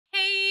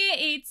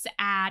it's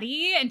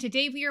Addie, and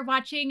today we are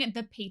watching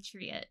The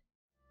Patriot.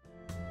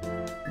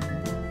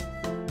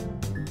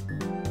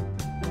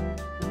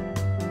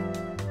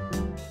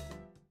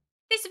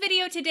 This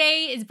video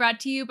today is brought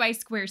to you by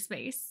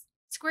Squarespace.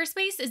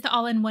 Squarespace is the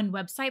all-in-one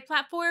website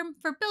platform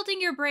for building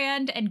your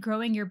brand and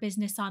growing your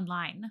business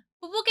online.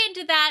 But we'll get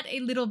into that a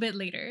little bit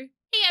later.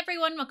 Hey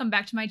everyone, welcome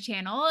back to my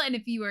channel, and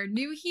if you are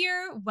new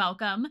here,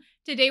 welcome.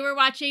 Today we're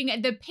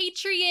watching The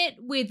Patriot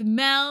with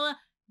Mel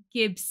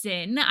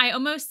Gibson. I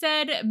almost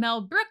said Mel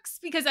Brooks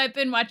because I've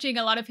been watching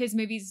a lot of his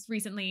movies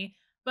recently,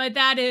 but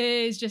that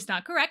is just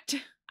not correct.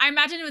 I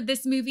imagine with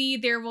this movie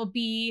there will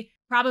be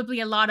probably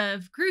a lot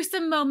of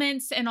gruesome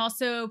moments and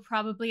also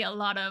probably a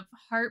lot of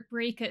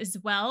heartbreak as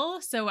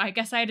well, so I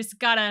guess I just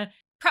gotta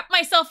prep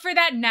myself for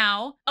that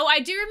now. Oh, I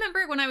do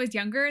remember when I was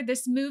younger,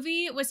 this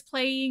movie was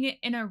playing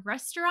in a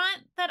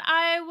restaurant that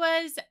I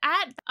was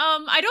at.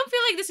 I don't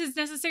feel like this is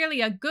necessarily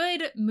a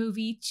good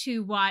movie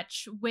to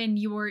watch when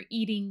you're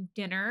eating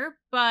dinner,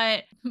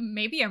 but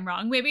maybe I'm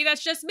wrong. Maybe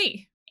that's just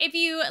me. If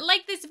you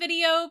like this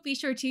video, be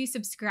sure to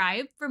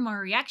subscribe for more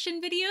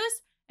reaction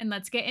videos, and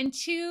let's get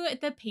into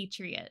The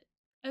Patriot.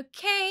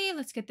 Okay,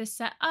 let's get this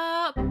set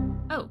up.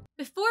 Oh,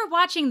 before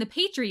watching The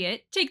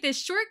Patriot, take this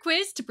short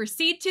quiz to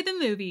proceed to the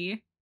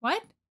movie.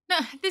 What? No,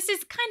 this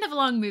is kind of a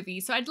long movie,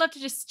 so I'd love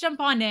to just jump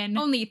on in.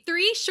 Only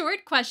 3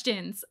 short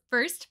questions.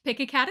 First, pick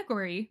a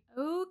category.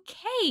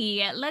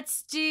 Okay,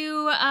 let's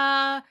do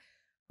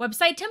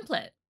website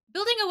template.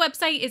 Building a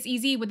website is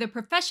easy with a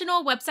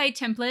professional website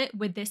template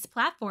with this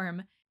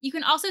platform. You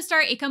can also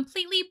start a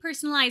completely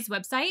personalized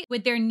website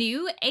with their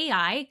new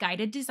AI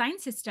guided design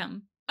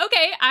system.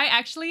 Okay, I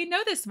actually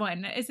know this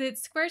one. Is it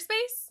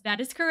Squarespace?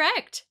 That is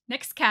correct.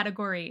 Next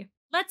category.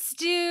 Let's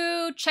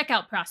do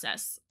checkout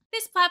process.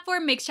 This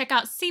platform makes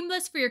checkout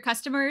seamless for your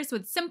customers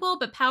with simple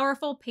but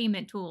powerful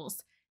payment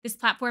tools. This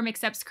platform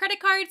accepts credit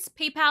cards,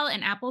 PayPal,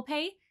 and Apple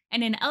Pay,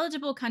 and in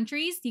eligible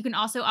countries, you can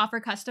also offer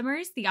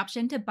customers the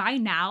option to buy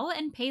now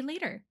and pay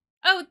later.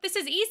 Oh, this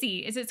is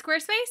easy. Is it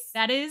Squarespace?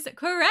 That is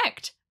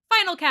correct.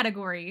 Final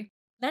category.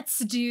 Let's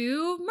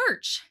do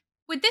merch.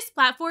 With this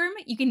platform,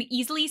 you can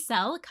easily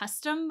sell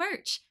custom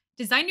merch.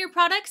 Design your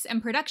products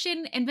and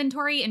production,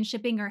 inventory, and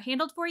shipping are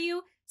handled for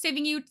you,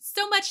 saving you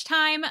so much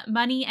time,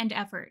 money, and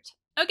effort.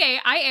 Okay,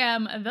 I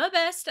am the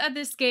best at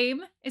this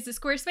game. Is it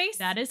Squarespace?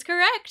 That is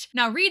correct.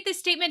 Now read this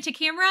statement to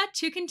camera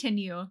to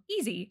continue.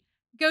 Easy.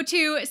 Go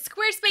to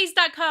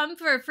squarespace.com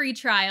for a free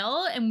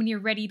trial, and when you're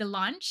ready to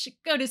launch,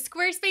 go to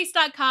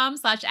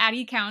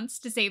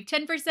squarespace.com/AddieCounts to save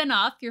 10%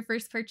 off your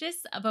first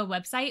purchase of a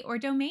website or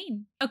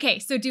domain. Okay,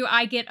 so do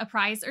I get a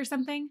prize or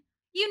something?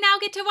 You now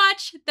get to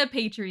watch The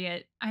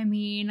Patriot. I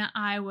mean,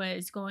 I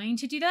was going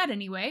to do that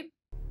anyway.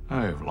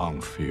 I have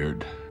long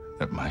feared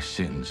that my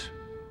sins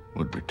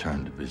would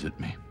return to visit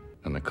me,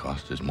 and the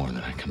cost is more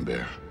than I can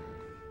bear.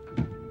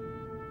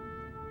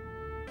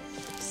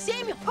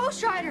 Samuel,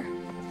 Post Rider!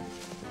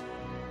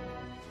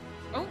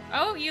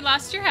 Oh, you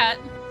lost your hat.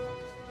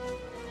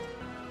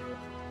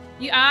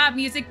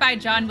 Music by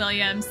John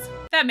Williams.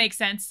 That makes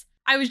sense.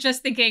 I was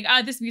just thinking,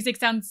 this music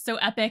sounds so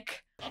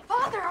epic.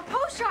 Father, a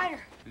Post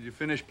Rider! Did you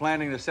finish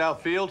planting the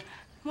south field?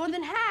 More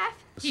than half.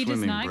 He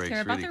does not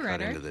care about the cut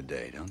rudder. into the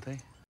day, don't they?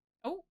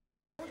 Oh.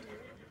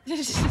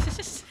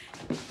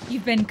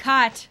 You've been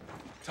caught.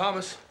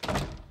 Thomas,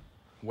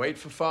 wait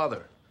for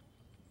father.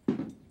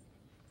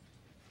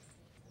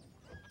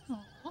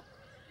 Aw,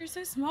 you're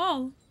so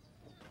small.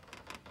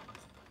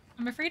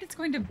 I'm afraid it's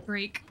going to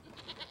break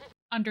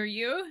under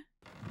you.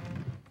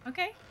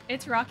 Okay,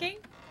 it's rocking.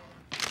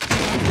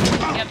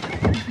 Yep.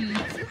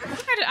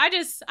 I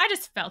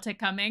just felt it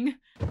coming.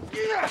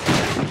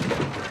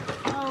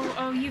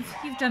 Oh, you've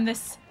done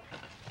this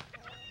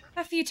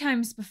a few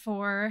times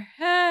before.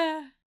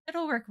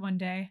 It'll work one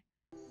day.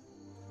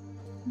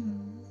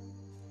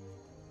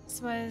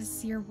 This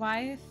was your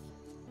wife?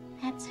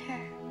 That's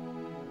her.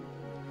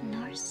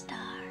 North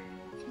Star.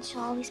 And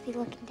she'll always be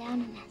looking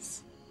down on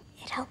us.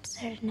 It helps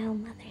her to know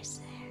Mother's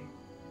there.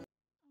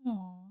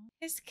 Aw,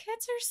 his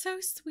kids are so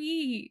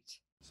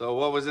sweet. So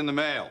what was in the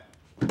mail?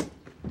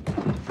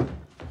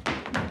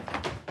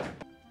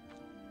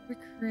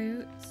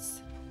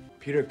 Recruits.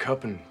 Peter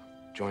Cuppen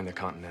joined the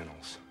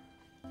Continentals.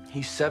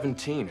 He's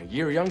 17, a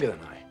year younger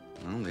than I.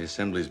 Well, the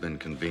assembly's been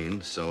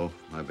convened, so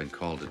I've been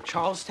called to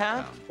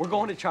Charlestown? We're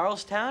going to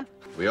Charlestown?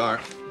 We are.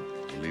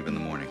 We leave in the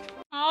morning.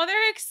 Oh,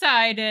 they're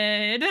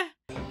excited.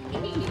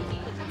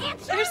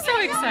 They're so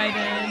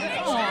excited.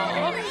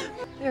 Aww.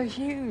 They're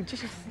huge.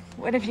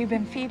 What have you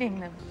been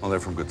feeding them? Well, they're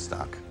from good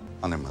stock.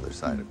 On their mother's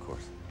side, of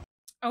course.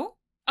 Oh,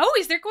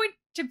 is there going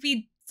to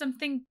be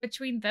something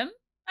between them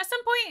at some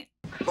point?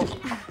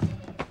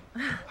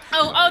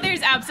 Oh,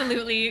 there's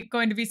absolutely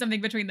going to be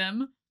something between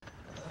them.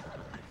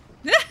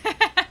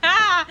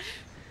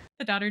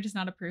 The daughter does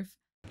not approve.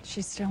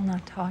 She's still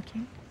not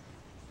talking?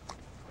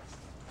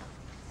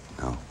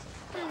 No.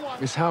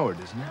 Miss Howard,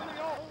 isn't it?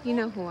 You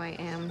know who I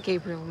am,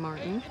 Gabriel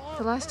Martin.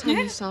 The last time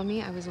you saw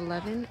me, I was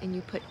 11, and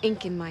you put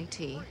ink in my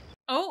tea.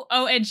 Oh,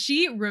 and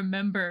she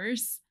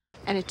remembers.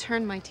 And it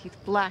turned my teeth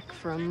black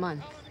for a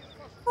month.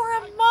 For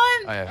a month!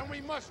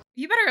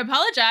 You better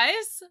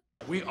apologize.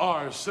 We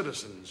are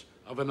citizens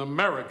of an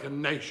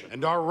American nation,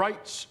 and our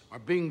rights are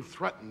being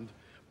threatened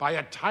by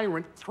a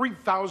tyrant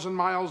 3,000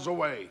 miles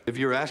away. If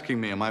you're asking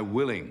me, am I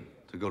willing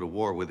to go to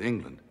war with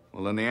England?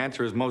 Well, then the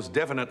answer is most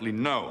definitely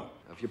no.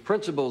 If your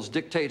principles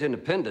dictate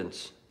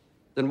independence,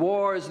 then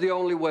war is the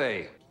only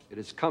way. It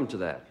has come to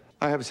that.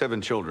 I have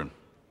 7 children.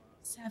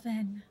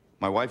 7.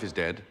 My wife is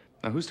dead.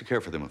 Now, who's to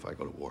care for them if I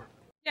go to war?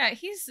 Yeah,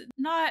 he's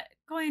not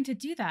going to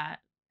do that.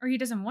 Or he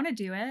doesn't want to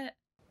do it.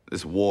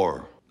 This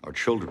war, our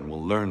children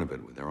will learn of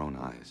it with their own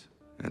eyes,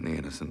 and the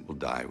innocent will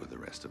die with the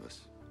rest of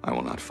us. I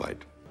will not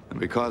fight. And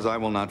because I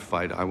will not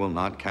fight, I will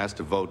not cast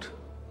a vote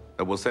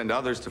that will send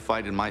others to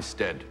fight in my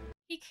stead.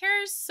 He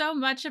cares so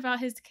much about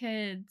his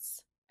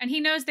kids. And he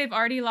knows they've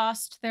already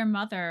lost their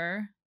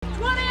mother.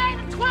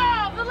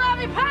 28-12, the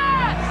levy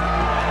passed!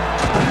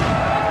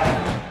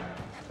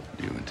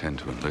 Do you intend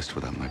to enlist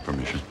without my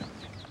permission?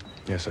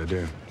 Yes, I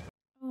do.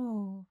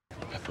 Oh.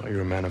 I thought you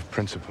were a man of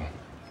principle.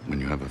 When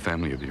you have a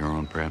family of your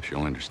own, perhaps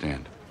you'll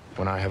understand.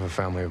 When I have a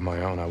family of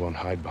my own, I won't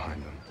hide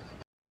behind them.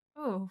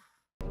 Oh.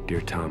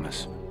 Dear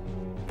Thomas,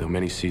 though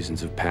many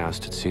seasons have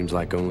passed, it seems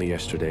like only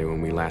yesterday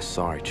when we last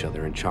saw each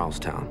other in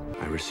Charlestown.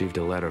 I received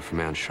a letter from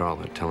Aunt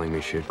Charlotte telling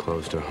me she had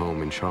closed her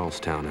home in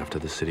Charlestown after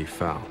the city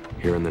fell.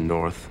 Here in the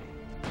north,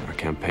 our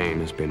campaign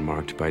has been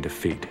marked by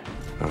defeat.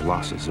 Our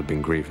losses have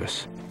been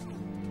grievous.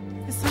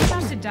 Is someone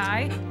about to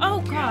die?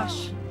 Oh,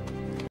 gosh.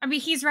 I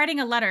mean, he's writing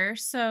a letter,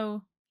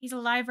 so he's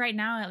alive right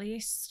now, at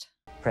least.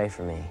 Pray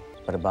for me,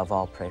 but above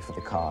all, pray for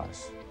the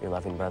cause. Your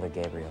loving brother,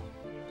 Gabriel.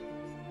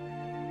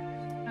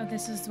 Oh,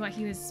 this is what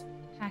he was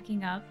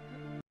packing up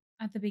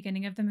at the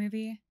beginning of the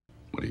movie.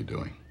 What are you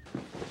doing?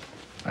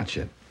 Not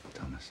yet,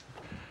 Thomas.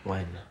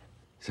 When?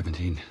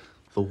 17.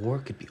 The war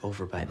could be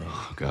over by then.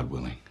 Oh, God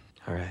willing.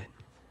 All right.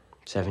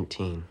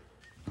 17.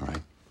 All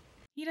right.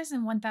 He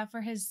doesn't want that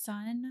for his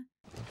son.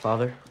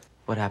 Father,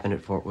 what happened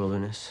at Fort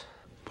Wilderness?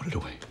 Put it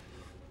away.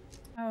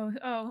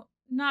 Oh,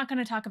 not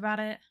gonna talk about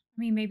it. I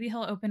mean, maybe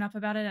he'll open up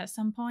about it at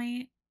some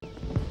point.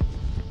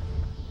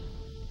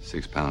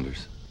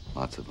 6-pounders.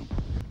 Lots of them.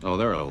 Oh,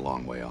 they're a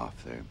long way off.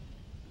 They're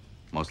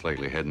most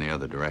likely heading the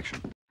other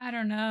direction. I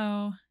don't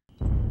know.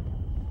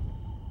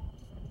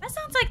 That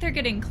sounds like they're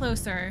getting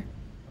closer.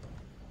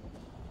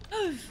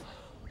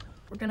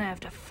 We're gonna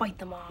have to fight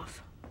them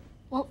off.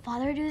 Won't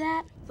Father do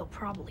that? They'll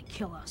probably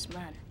kill us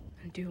men.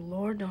 And do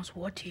Lord knows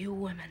what to you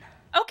women.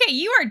 Okay,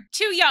 you are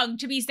too young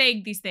to be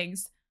saying these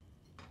things.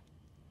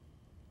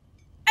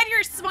 And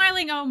you're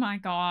smiling, oh my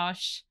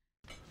gosh.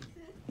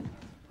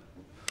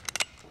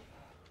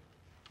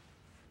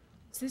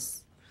 Is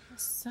this the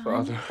son?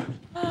 Father.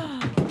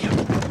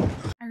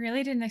 I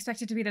really didn't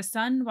expect it to be the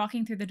son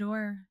walking through the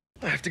door.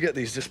 I have to get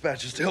these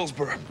dispatches to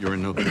Hillsborough. You're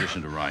in no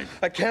position to ride.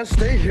 I can't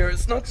stay here.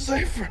 It's not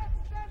safe.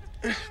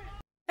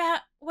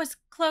 That was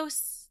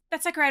close.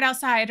 That's like right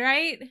outside,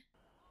 right?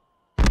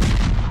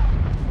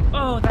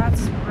 Oh,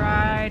 that's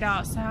right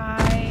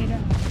outside.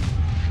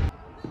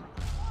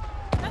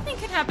 Nothing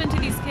could happen to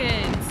these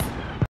kids.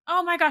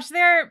 Oh my gosh,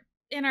 they're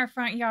in our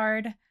front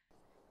yard.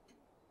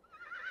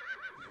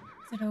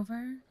 Is it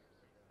over?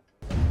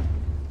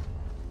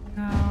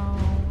 No.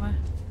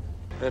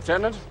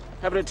 Lieutenant,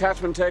 have a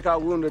detachment take our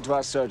wounded to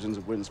our surgeons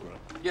at Winsboro.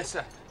 Yes,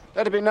 sir.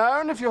 Let it be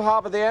known, if you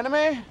harbor the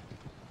enemy,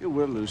 you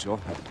will lose your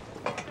head.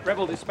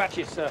 Rebel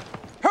dispatches, sir.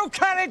 Who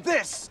carried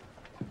this?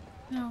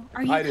 No.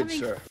 Are you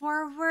coming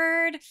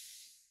forward?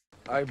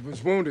 I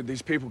was wounded.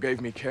 These people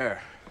gave me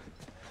care.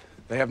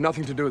 They have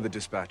nothing to do with the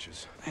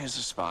dispatches. Here's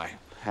a spy.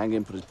 Hang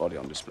him, put his body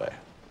on display.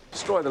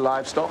 Destroy the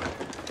livestock.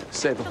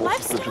 Save the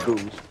horses for the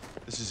dragoons.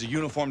 This is a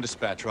uniformed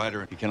dispatch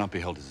rider. He cannot be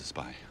held as a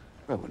spy.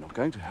 Well, we're not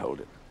going to hold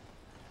it.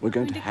 We're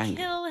going to hang him.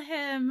 Kill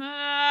him.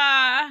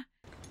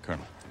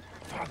 Colonel.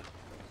 Father.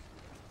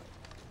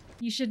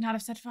 You should not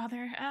have said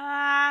father.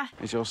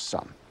 Is your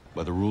son.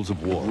 By the rules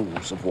of war.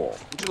 Rules of war.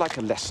 Would you like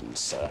a lesson,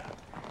 sir,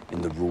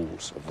 in the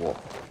rules of war?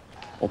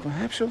 Or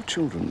perhaps your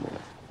children will.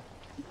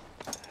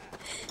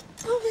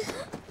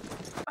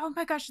 Oh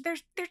my gosh, they're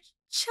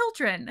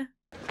children.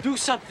 Do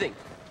something.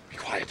 Be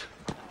quiet.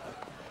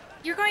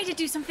 You're going to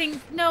do something.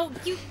 No,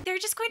 they're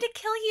just going to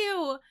kill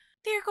you.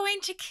 They're going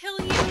to kill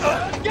you.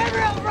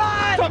 Gabriel,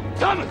 run! Stop,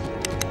 Thomas!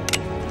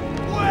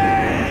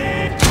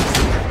 Wait!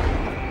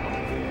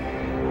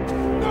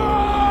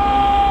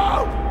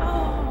 No!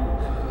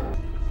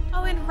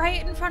 Oh, and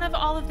right in front of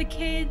all of the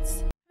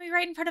kids. I mean,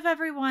 right in front of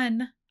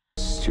everyone.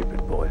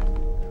 Stupid boy.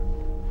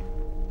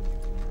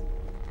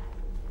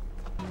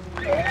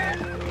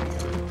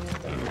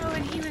 Oh,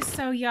 and he was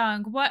so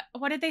young. What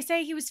did they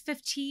say? He was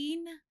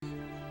 15?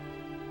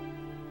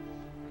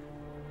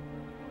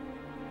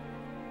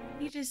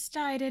 He just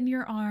died in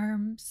your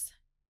arms.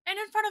 And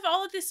in front of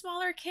all of the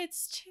smaller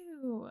kids,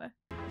 too.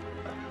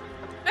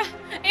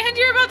 And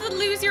you're about to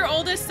lose your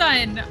oldest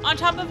son on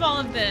top of all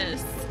of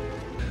this.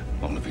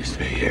 All of you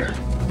stay here.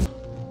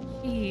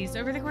 Jeez,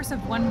 over the course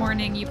of one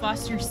morning, you've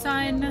lost your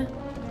son.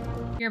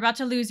 You're about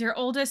to lose your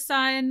oldest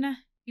son.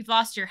 You've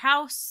lost your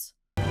house.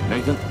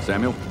 Nathan,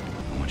 Samuel,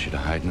 I want you to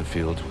hide in the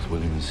fields with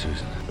William and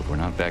Susan. If we're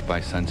not back by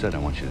sunset, I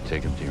want you to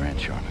take him to your Aunt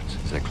Charlotte's.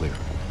 Is that clear?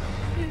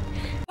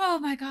 Oh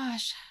my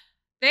gosh.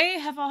 They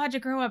have all had to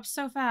grow up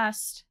so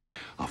fast.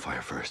 I'll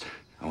fire first.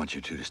 I want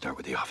you two to start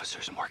with the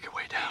officers and work your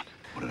way down.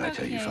 What did I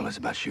tell you fellas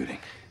about shooting?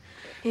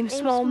 Aim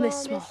small,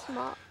 miss small.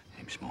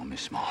 Aim small, miss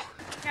small.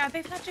 Yeah,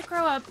 they've had to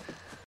grow up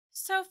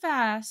so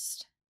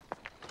fast.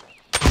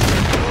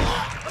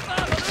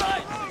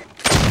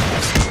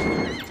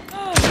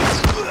 Oh,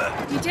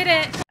 you did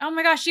it. Oh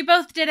my gosh, you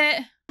both did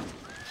it.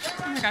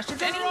 Oh my gosh,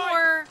 if any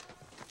more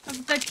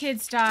of the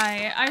kids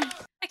die,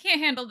 I can't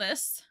handle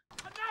this.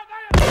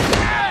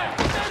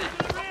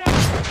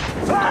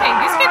 Okay,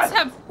 these kids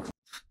have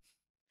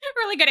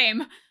really good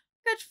aim.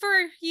 Good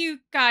for you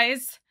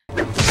guys.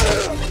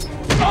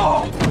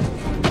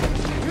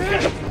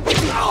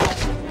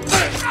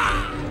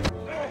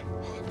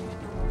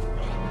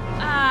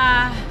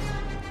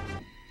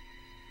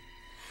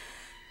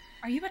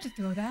 Are you about to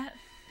throw that?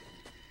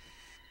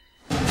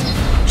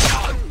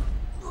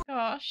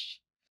 Gosh.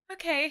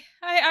 Okay,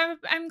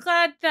 I'm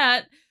glad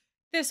that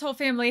this whole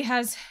family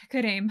has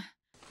good aim.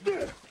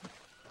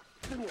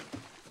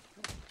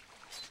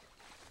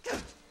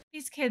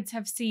 These kids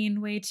have seen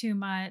way too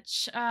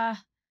much.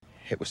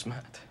 It was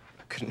mad.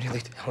 I couldn't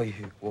really tell you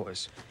who it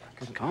was.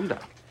 Calm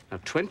down. Now,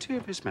 20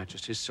 of His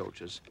Majesty's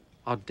soldiers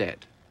are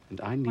dead,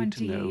 and I need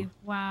to know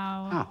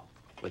wow. how.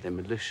 Were they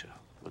militia?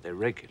 Were they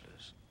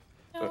regulars?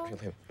 I don't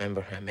really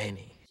remember how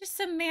many. Just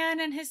a man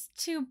and his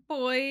 2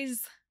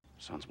 boys.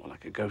 Sounds more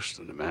like a ghost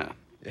than a man.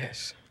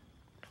 Yes,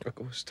 a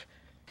ghost.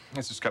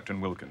 This is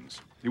Captain Wilkins.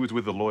 He was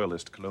with the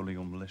Loyalist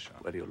colonial militia.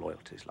 Where do your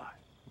loyalties lie?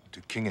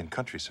 To king and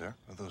country, sir.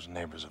 Those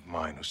neighbors of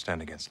mine who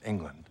stand against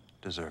England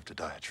deserve to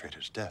die a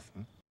traitor's death.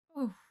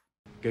 Oof.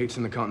 Gates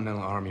in the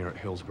Continental Army are at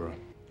Hillsborough.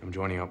 I'm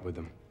joining up with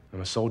them.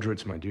 I'm a soldier,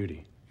 it's my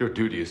duty. Your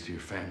duty is to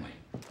your family.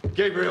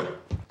 Gabriel!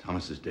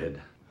 Thomas is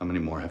dead. How many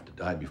more have to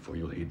die before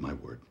you'll heed my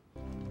word?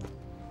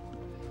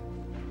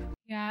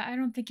 Yeah, I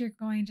don't think you're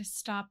going to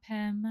stop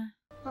him.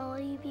 When will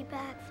you be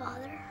back,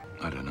 Father?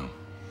 I don't know.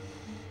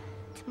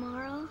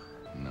 Tomorrow?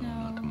 No,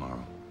 not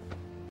tomorrow.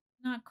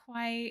 Not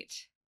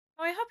quite.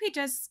 Oh, I hope he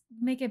does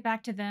make it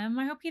back to them.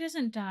 I hope he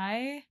doesn't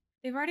die.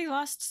 They've already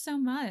lost so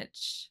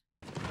much.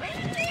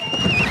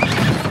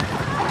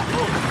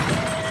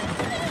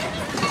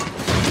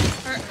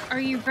 Are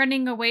you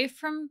running away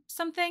from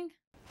something?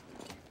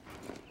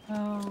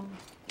 Oh.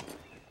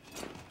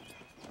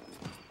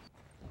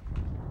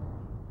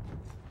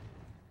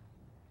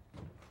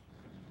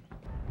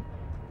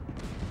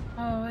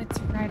 Oh, it's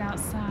right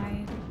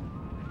outside.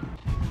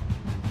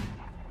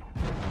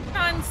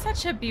 On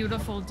such a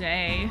beautiful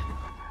day.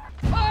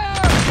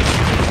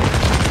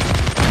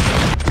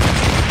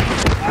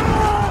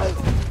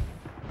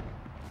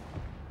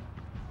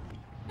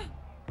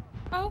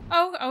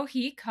 Oh,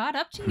 he caught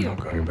up to you. I'm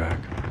not going back.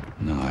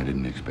 No, I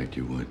didn't expect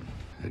you would.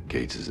 That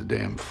Gates is a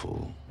damn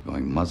fool.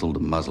 Going muzzle to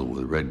muzzle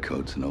with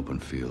redcoats in open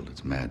field.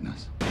 It's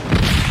madness. Oh,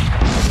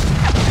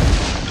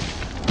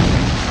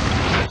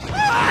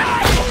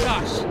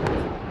 gosh.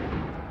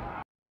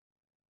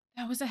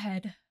 That was a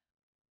head.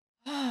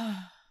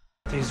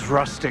 These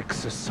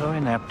rustics are so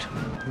inept.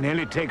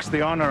 Nearly takes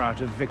the honor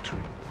out of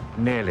victory.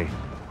 Nearly.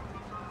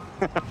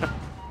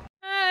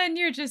 And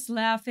you're just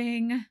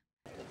laughing.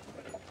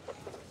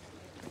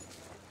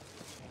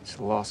 It's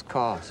a lost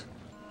cause.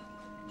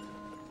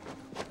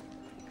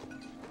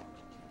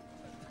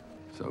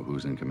 So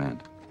who's in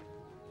command?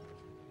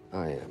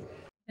 I am.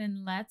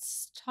 Then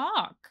let's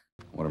talk.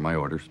 What are my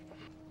orders?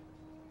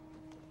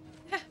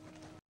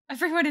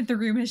 Everyone in the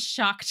room is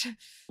shocked.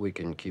 We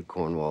can keep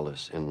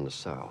Cornwallis in the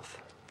south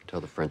until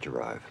the French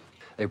arrive.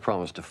 They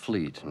promised a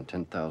fleet and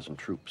 10,000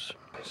 troops.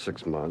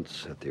 6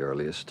 months at the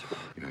earliest.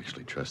 You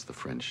actually trust the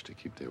French to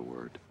keep their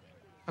word?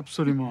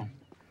 Absolument.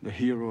 The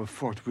hero of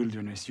Fort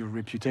Wilderness, your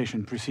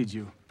reputation precedes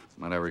you.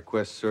 Might I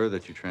request, sir,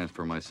 that you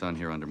transfer my son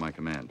here under my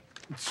command?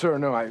 Sir,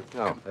 no,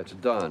 No, that's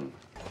done.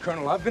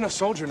 Colonel, I've been a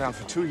soldier now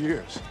for 2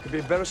 years. Could be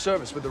a better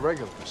service with the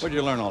regulars. Where'd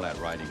you learn all that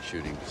riding,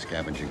 shooting,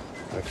 scavenging?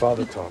 My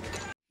father taught me.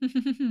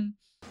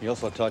 He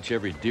also taught you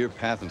every deer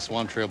path and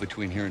swamp trail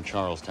between here and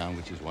Charlestown,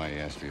 which is why he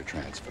asked for your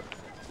transfer.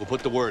 We'll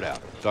put the word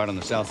out. Start on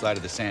the south side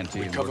of the Santee.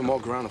 We cover more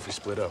ground if we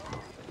split up.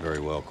 Very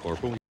well,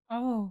 Corporal.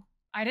 Oh,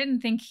 I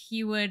didn't think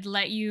he would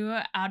let you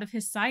out of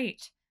his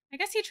sight. I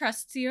guess he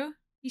trusts you.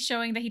 He's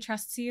showing that he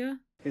trusts you.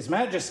 His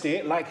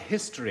Majesty, like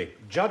history,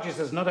 judges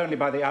us not only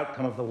by the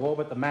outcome of the war,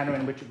 but the manner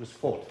in which it was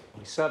fought.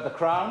 We serve the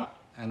crown,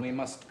 and we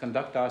must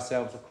conduct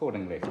ourselves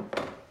accordingly.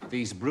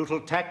 These brutal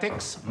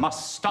tactics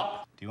must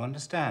stop. Do you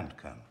understand,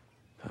 Colonel?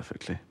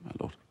 Perfectly, my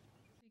lord.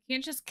 You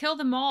can't just kill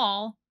them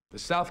all. The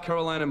South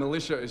Carolina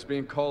militia is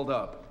being called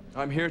up.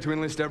 I'm here to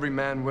enlist every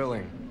man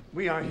willing.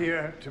 We are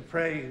here to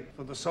pray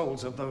for the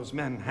souls of those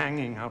men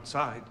hanging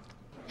outside.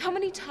 How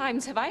many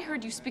times have I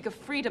heard you speak of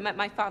freedom at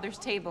my father's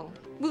table?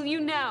 Will you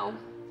now,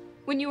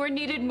 when you are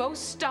needed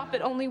most, stop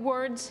at only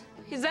words?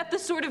 Is that the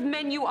sort of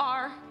men you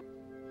are?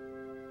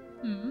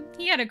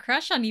 He had a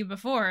crush on you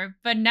before,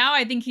 but now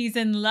I think he's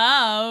in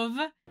love.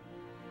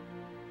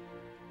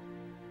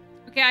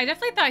 Okay, I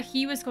definitely thought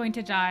he was going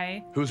to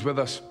die. Who's with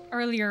us?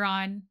 Earlier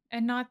on,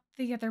 and not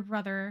the other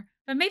brother.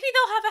 But maybe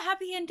they'll have a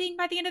happy ending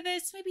by the end of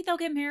this. Maybe they'll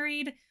get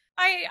married.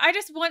 I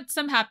just want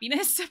some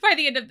happiness by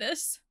the end of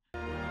this.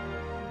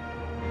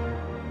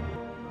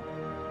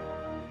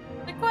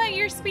 Look what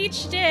your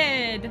speech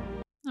did.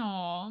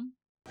 Aww.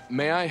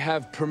 May I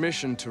have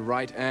permission to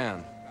write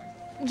Anne?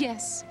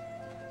 Yes,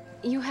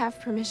 you have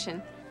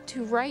permission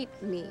to write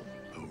me.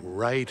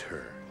 Write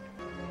her.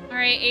 All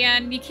right,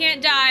 Anne, you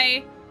can't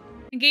die.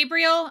 And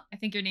Gabriel, I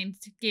think your name's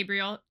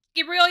Gabriel.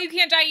 Gabriel, you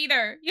can't die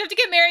either. You have to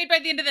get married by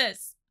the end of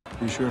this.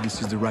 You sure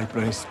this is the right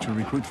place to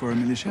recruit for a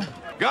militia?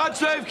 God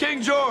save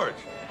King George!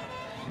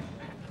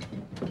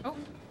 Oh.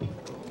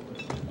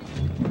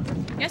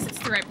 Yes, it's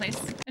the right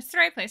place. It's the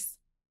right place.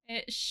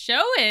 It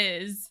sure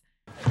is.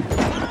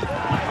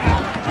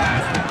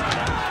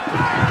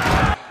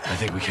 I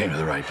think we came to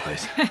the right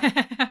place.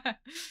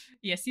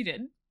 Yes, you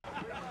did.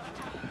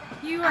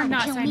 You are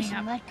not signing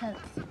up.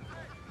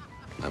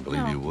 I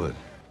believe you would.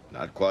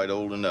 Not quite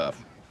old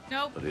enough.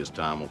 Nope. But his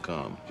time will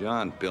come.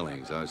 John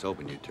Billings, I was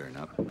hoping you'd turn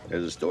up.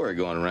 There's a story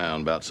going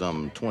around about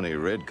some 20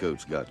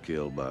 redcoats got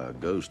killed by a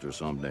ghost or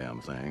some damn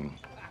thing.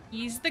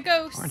 He's the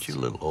ghost. Aren't you a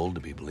little old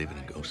to be believing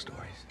in ghost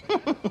stories?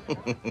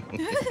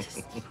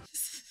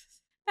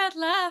 That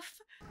laugh.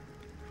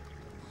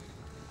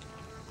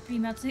 Are you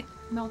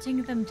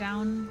melting them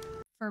down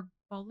for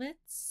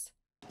bullets?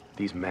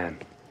 These men,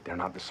 they're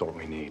not the sort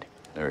we need.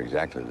 They're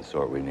exactly the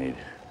sort we need.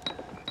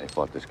 They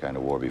fought this kind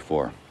of war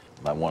before.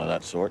 Not one of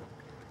that sort?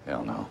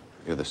 Hell no.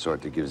 You're the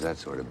sort that gives that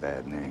sort of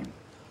bad name.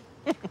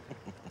 I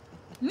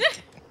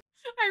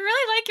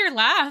really like your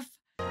laugh.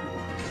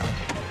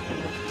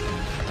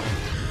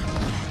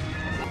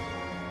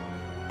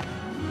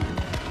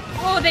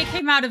 Oh, they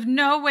came out of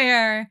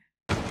nowhere.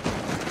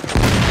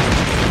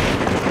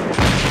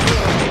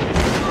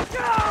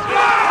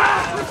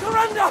 We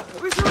surrender!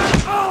 We surrender!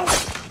 Oh!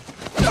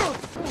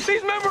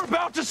 These men were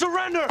about to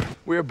surrender!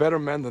 We are better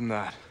men than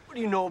that. What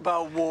do you know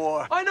about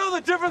war? I know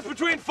the difference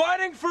between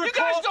fighting for You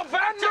guys don't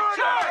back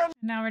to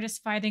Now we're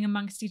just fighting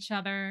amongst each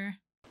other.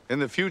 In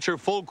the future,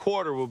 full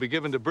quarter will be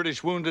given to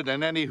British wounded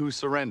and any who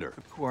surrender.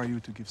 Who are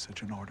you to give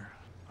such an order?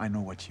 I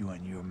know what you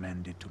and your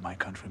men did to my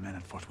countrymen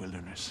at Fort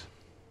Wilderness.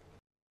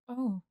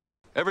 Oh.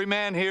 Every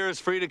man here is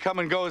free to come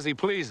and go as he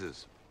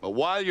pleases. But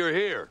while you're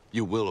here,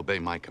 you will obey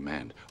my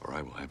command, or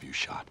I will have you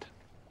shot.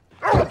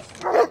 Dog,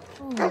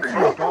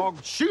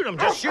 shoot him.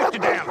 Just shoot the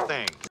damn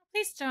thing.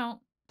 Please don't.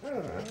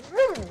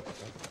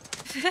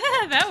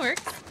 That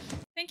works.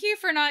 Thank you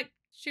for not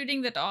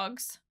shooting the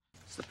dogs.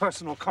 It's the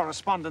personal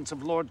correspondence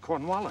of Lord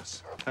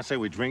Cornwallis. I say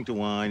we drink the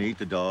wine, eat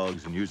the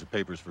dogs, and use the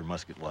papers for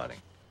musket lighting.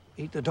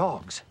 Eat the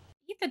dogs.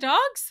 Eat the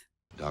dogs?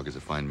 Dog is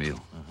a fine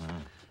meal.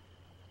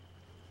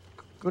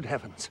 Good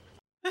heavens.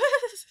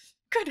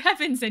 Good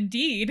heavens,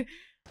 indeed.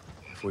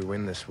 If we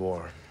win this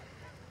war,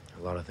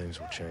 a lot of things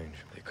will change.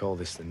 They call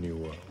this the New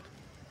World.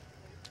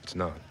 It's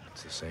not.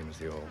 It's the same as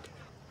the old.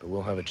 But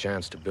we'll have a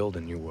chance to build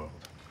a new world.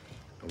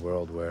 A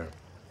world where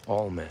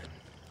all men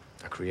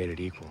are created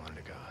equal under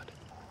God.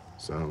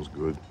 Sounds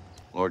good.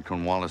 Lord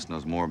Cornwallis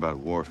knows more about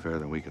warfare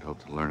than we could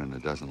hope to learn in a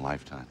dozen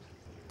lifetimes.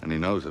 And he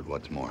knows it,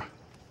 what's more.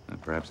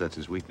 And perhaps that's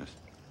his weakness.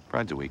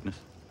 Pride's a weakness.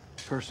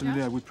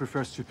 Personally, I would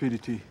prefer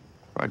stupidity.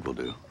 Pride will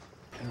do.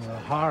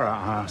 O'Hara,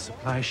 our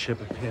supply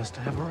ship appears to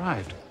have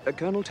arrived.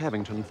 Colonel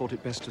Tavington thought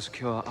it best to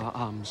secure our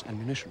arms and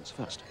munitions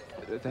first.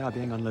 They are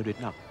being unloaded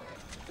now.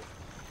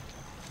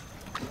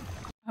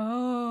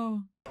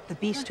 Oh. The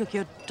beast took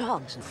your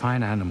dogs.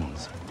 Fine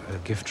animals. A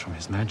gift from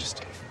His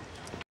Majesty.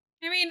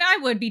 I mean, I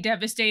would be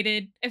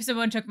devastated if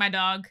someone took my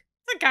dog.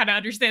 I kind of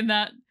understand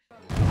that.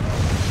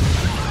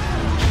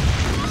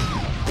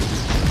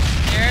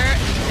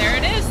 There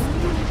it is.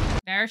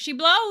 There she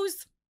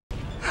blows.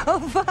 Oh,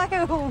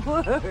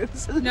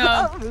 fireworks. No.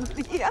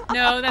 Lovely.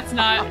 No, that's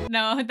not.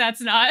 No,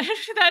 that's not.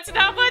 That's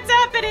not what's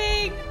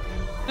happening.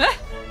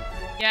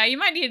 Yeah, you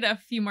might need a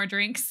few more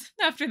drinks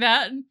after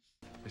that.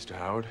 Mr.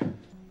 Howard,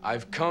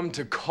 I've come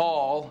to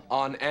call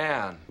on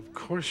Anne. Of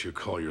course you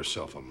call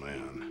yourself a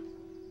man.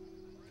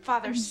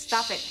 Father,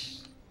 stop it.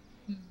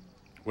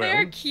 Well,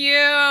 They're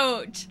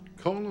cute.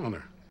 call on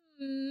her.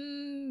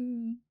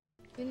 You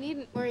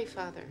needn't worry,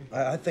 Father.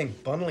 I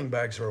think bundling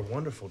bags are a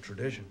wonderful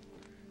tradition.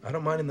 I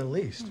don't mind in the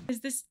least.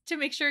 Is this to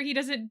make sure he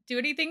doesn't do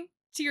anything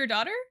to your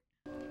daughter?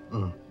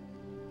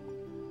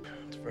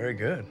 It's very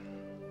good.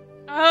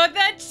 Oh,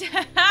 that's...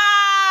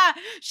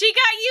 She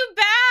got you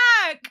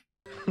back!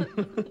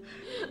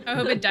 I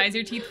hope it dyes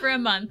your teeth for a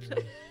month.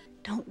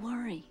 Don't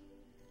worry.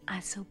 I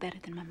sew better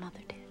than my mother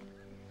did.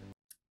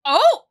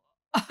 Oh!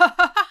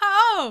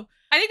 I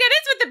think that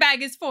is what the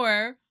bag is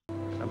for.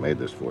 I made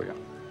this for you.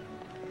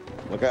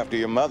 Look after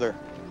your mother.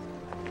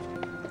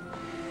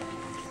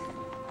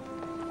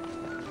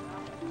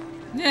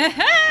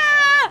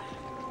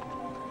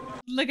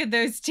 Look at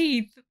those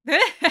teeth.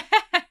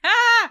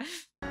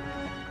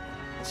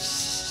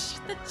 Shh,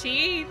 the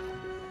teeth.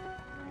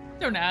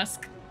 Don't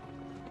ask.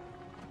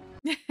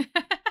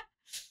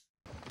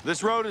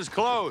 This road is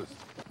closed.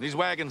 These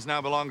wagons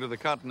now belong to the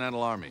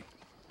Continental Army.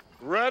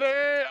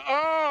 Ready,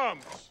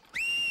 arms!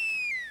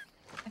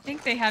 I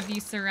think they have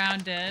you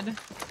surrounded.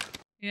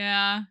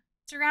 Yeah.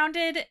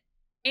 Surrounded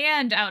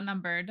and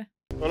outnumbered.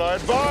 Well, I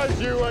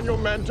advise you and your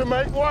men to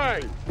make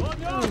way.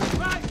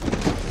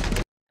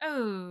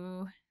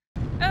 Oh.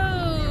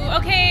 Oh,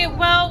 okay.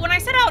 Well, when I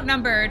said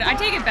outnumbered, I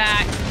take it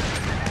back.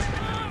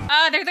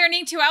 They're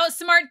learning to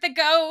outsmart the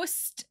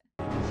ghost.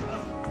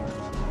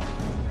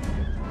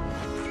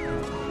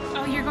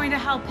 Oh, you're going to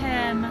help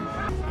him.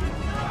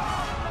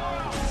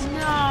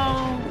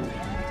 No.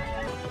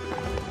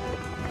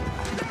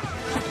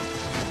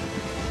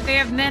 They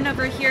have men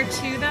over here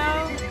too, though.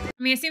 I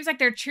mean, it seems like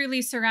they're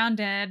truly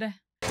surrounded.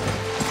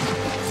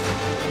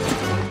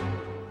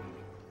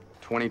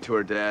 22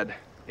 are dead,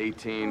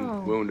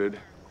 18 wounded,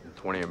 and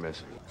 20 are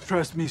missing.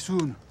 Trust me,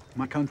 soon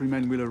my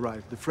countrymen will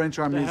arrive. The French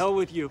army The is... hell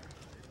with you.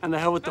 And the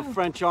hell with the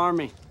French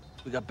army.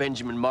 We got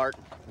Benjamin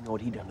Martin. We know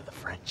what he done to the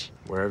French.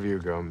 Wherever you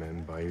go,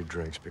 men buy you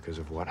drinks because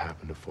of what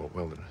happened to Fort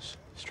Wilderness.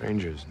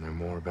 Strangers know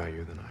more about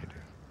you than I do.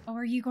 Oh,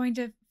 are you going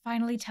to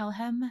finally tell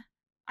him?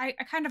 I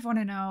kind of want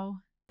to know.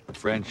 The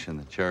French and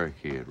the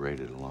Cherokee had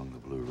raided along the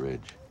Blue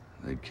Ridge.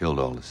 They'd killed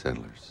all the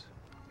settlers.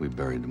 We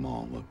buried them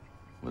all, what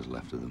was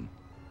left of them.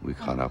 We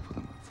caught up with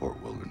them at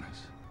Fort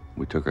Wilderness.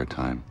 We took our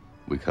time.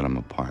 We cut them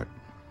apart,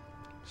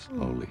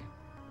 slowly,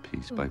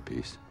 piece by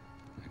piece.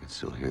 I could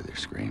still hear their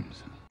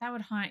screams. That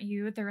would haunt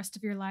you the rest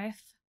of your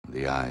life.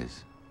 The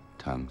eyes,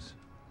 tongues,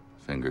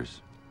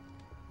 fingers,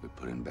 we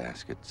put in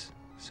baskets,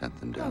 sent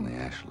them down the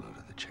Ashlow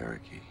to the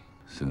Cherokee.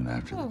 Soon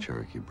after the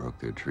Cherokee broke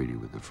their treaty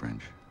with the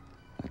French.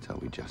 That's how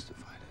we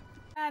justified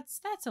it.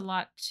 That's a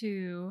lot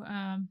to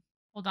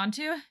hold on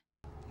to.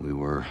 We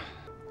were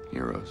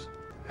heroes.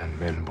 And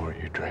men bought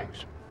you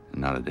drinks.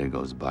 And not a day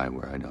goes by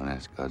where I don't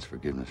ask God's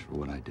forgiveness for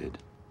what I did.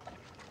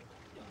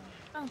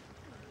 Oh,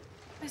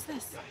 what's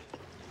this?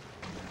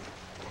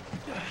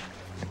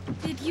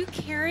 Did you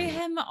carry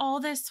him all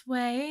this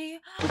way?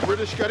 The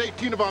British got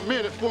 18 of our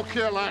men at Fort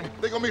Caroline.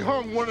 They're gonna be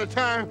hung one at a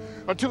time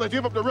until they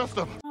give up the rest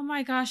of them. Oh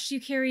my gosh,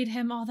 you carried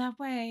him all that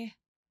way.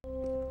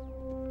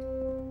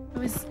 It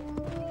was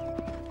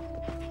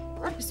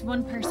just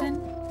one person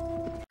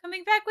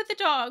coming back with the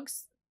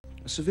dogs.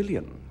 A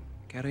civilian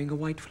carrying a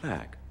white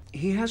flag.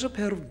 He has a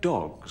pair of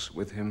dogs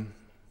with him.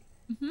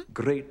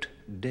 Great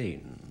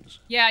Danes.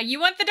 Yeah, you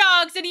want the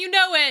dogs and you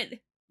know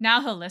it.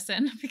 Now he'll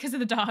listen because of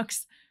the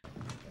dogs.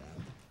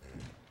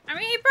 I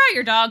mean, he brought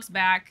your dogs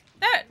back.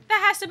 That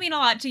has to mean a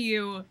lot to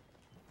you.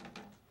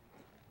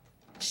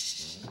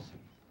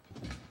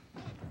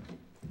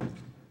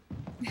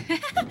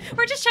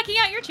 We're just checking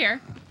out your chair.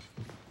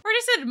 We're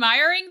just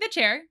admiring the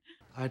chair.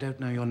 I don't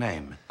know your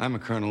name. I'm a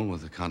colonel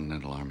with the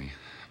Continental Army.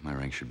 My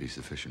rank should be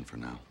sufficient for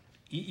now.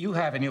 You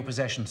have in your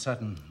possession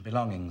certain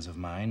belongings of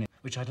mine,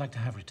 which I'd like to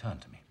have returned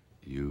to me.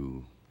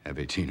 You have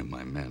 18 of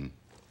my men.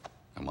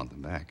 I want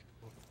them back.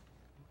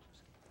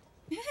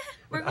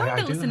 We're going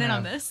to listen in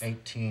on this.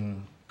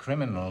 18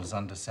 criminals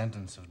under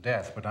sentence of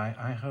death, but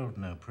I hold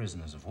no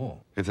prisoners of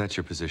war. If that's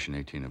your position,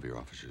 18 of your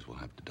officers will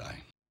have to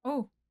die.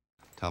 Oh.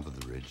 Top of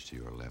the ridge to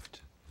your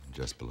left,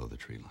 just below the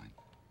tree line.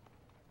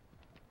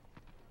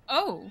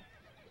 Oh,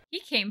 he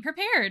came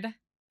prepared.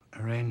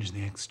 Arrange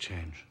the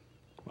exchange.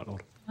 My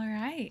lord. All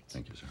right.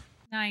 Thank you, sir.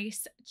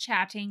 Nice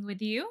chatting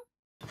with you.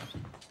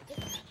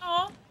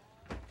 Oh.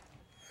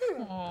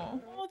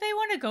 Oh, they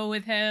want to go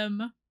with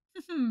him.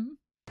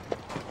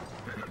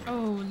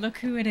 Oh, look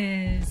who it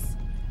is.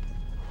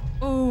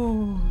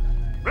 Oh.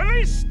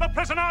 Release the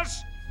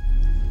prisoners!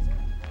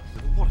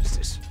 What is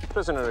this?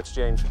 Prisoner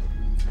exchange.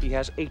 He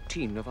has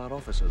 18 of our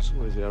officers.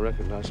 Who is he? I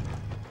recognize him.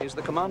 He's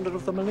the commander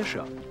of the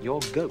militia, your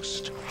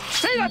ghost.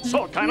 Say that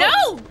sword, Colonel!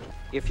 No!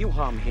 If you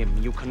harm him,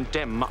 you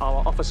condemn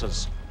our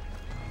officers.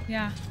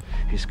 Yeah.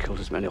 He's killed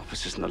as many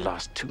officers in the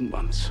last 2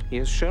 months. He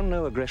has shown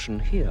no aggression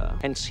here,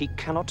 hence he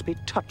cannot be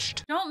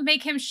touched. Don't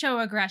make him show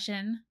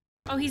aggression.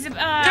 Oh, he's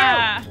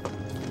a...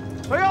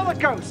 You're the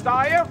ghost,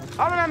 are you?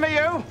 I remember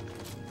you.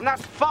 On that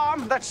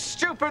farm, that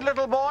stupid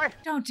little boy.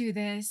 Don't do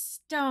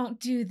this. Don't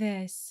do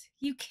this.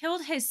 You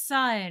killed his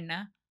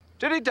son.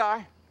 Did he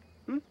die?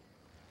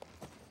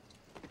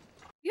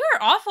 You're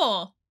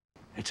awful.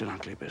 It's an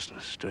ugly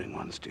business, doing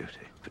one's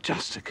duty. But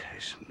just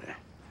occasionally,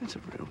 it's a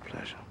real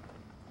pleasure.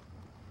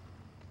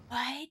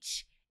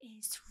 What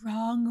is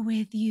wrong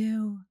with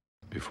you?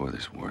 Before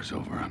this war's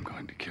over, I'm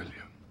going to kill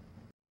you.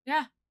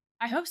 Yeah,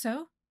 I hope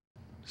so.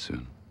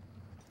 Soon.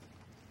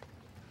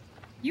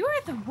 You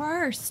are the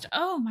worst.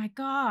 Oh my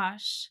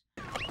gosh.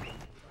 Are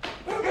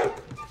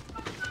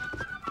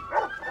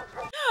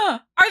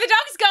the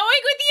dogs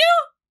going with you?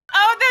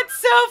 Oh, that's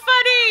so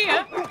funny.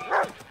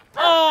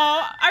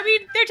 Oh, I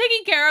mean, they're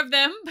taking care of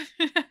them.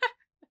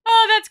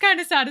 Oh, that's kind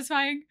of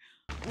satisfying.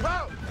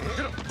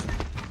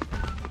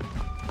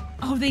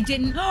 Oh, they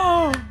didn't.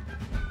 Oh,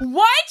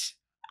 what?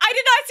 I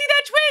did not see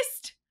that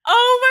twist.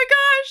 Oh my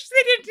gosh,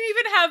 they didn't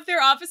even have their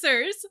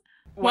officers.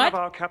 One What? of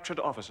our captured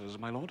officers,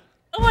 my lord.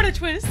 What a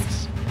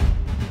twist.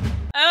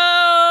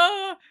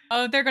 Oh,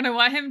 they're gonna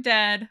want him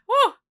dead.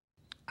 Woo.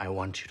 I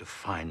want you to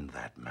find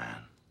that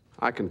man.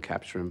 I can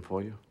capture him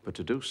for you, but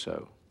to do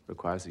so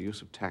requires the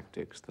use of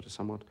tactics that are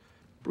somewhat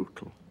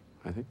brutal,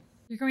 I think.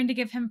 You're going to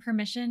give him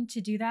permission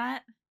to do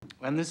that?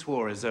 When this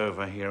war is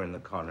over here in the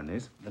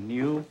colonies, the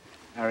new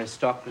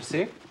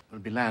aristocracy will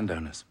be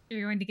landowners.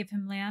 You're going to give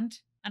him land?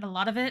 And a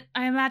lot of it,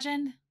 I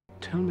imagine?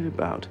 Tell me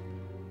about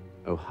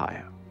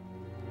Ohio.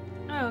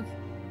 Oh,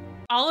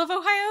 all of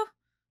Ohio?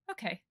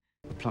 Okay.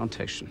 A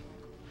plantation,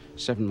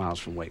 7 miles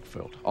from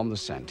Wakefield, on the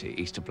Santee,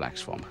 east of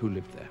Black's Farm. Who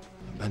lived there?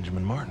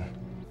 Benjamin Martin.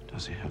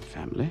 Does he have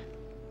family?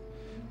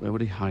 Where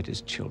would he hide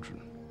his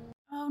children?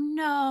 Oh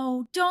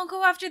no, don't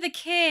go after the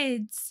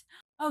kids.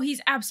 Oh,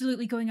 he's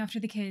absolutely going after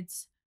the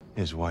kids.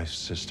 His wife's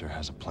sister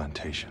has a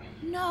plantation.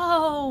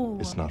 No.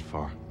 It's not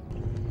far.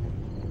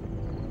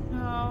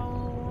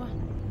 No.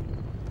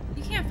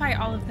 You can't fight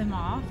all of them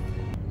off.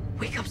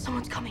 Wake up,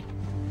 someone's coming.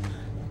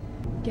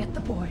 Get the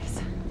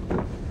boys. Is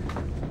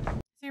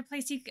there a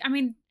place I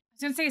was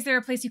gonna say, is there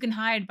a place you can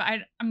hide? But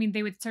I mean,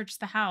 they would search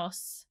the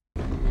house.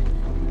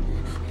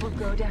 We'll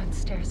go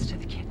downstairs to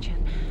the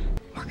kitchen.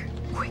 Margaret,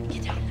 quick,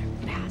 get down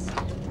there, fast.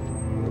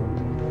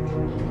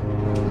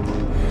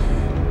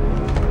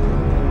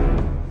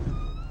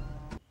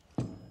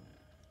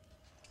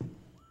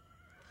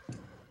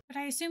 But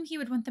I assume he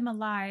would want them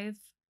alive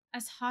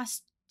as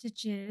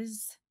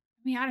hostages.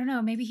 I mean, I don't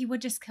know. Maybe he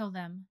would just kill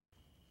them.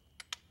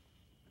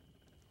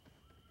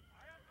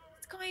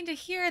 He's going to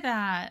hear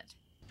that.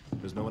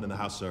 There's no one in the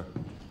house, sir.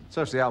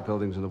 Search the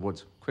outbuildings in the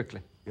woods,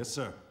 quickly. Yes,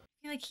 sir.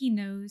 I feel like he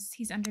knows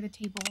he's under the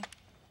table.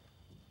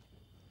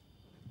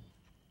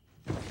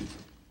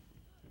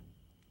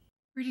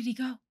 Where did he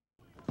go?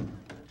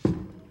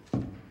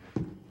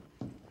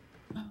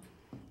 Oh.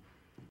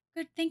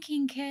 Good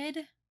thinking,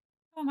 kid.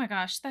 Oh my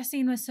gosh, that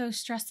scene was so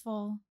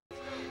stressful.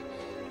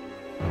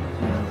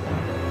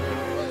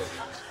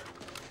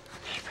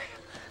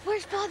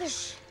 Where's Father?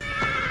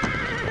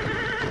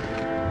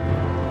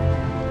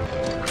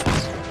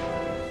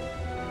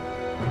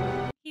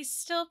 He's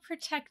still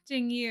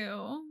protecting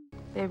you.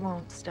 They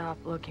won't stop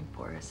looking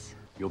for us.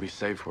 You'll be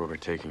safe where we're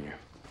taking you.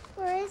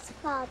 Where is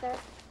Father?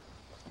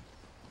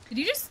 Did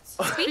you just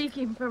speak?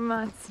 Speaking for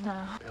months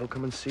now. He'll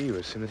come and see you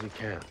as soon as he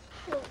can.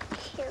 I don't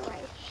care.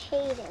 I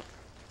hate him.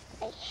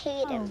 I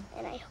hate him,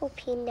 and I hope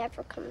he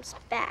never comes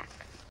back.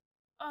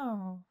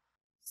 Oh,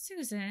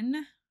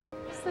 Susan.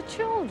 It's the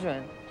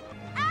children.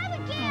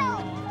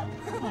 Abigail!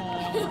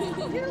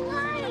 You're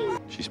lying!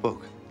 She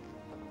spoke.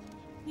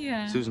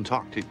 Yeah. Susan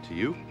talked to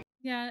you?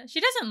 Yeah, she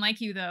doesn't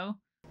like you though.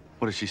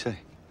 What did she say?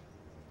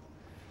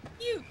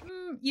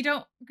 You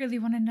don't really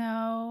want to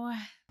know.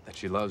 That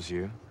she loves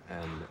you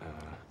and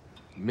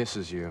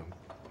misses you,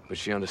 but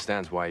she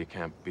understands why you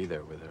can't be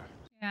there with her.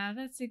 Yeah,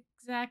 that's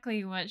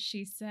exactly what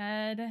she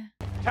said.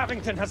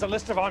 Cavington has a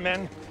list of our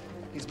men.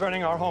 He's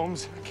burning our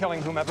homes,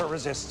 killing whomever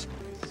resists.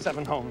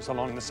 7 homes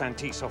along the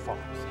Santee so far.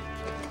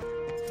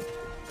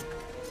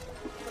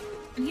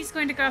 And he's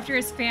going to go after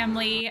his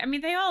family. I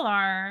mean, they all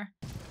are.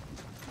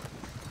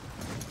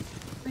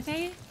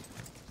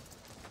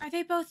 Are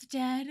they both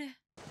dead?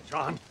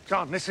 John,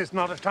 this is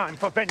not a time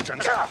for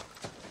vengeance.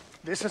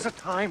 This is a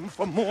time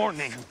for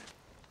mourning.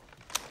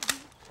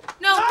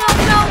 No.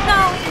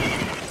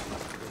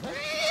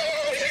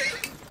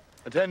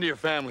 Attend to your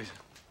families.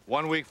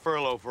 1 week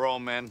furlough for all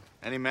men.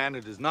 Any man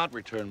who does not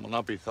return will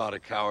not be thought a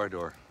coward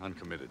or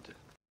uncommitted.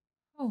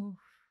 Oh.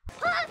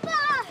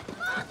 Papa!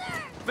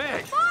 Father!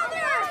 Meg! Father!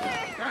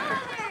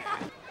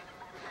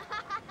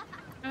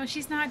 Oh,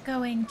 she's not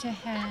going to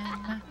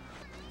him.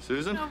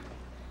 Susan? No.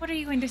 What are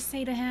you going to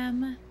say to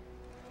him?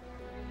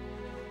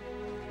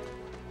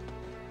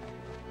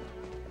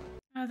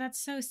 Oh, that's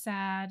so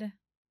sad.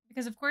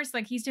 Because of course,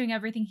 like, he's doing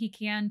everything he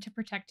can to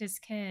protect his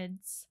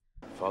kids.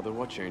 Father,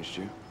 what changed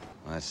you?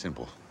 Well, that's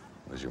simple.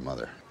 It was your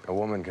mother. A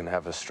woman can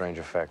have a strange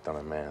effect on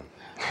a man.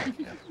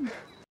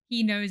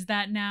 He knows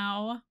that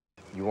now.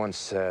 You once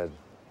said,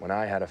 when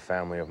I had a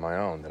family of my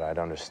own, that I'd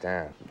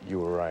understand. You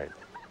were right.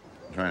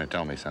 You're trying to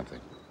tell me something.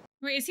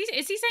 Wait, is he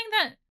saying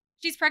that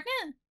she's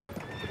pregnant?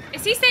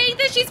 Is he saying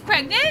that she's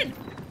pregnant?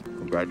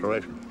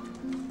 Congratulations.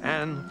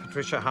 Anne,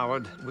 Patricia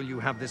Howard, will you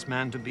have this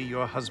man to be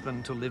your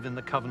husband, to live in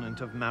the covenant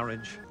of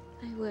marriage?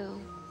 I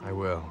will. I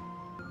will.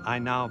 I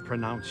now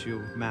pronounce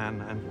you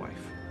man and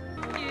wife.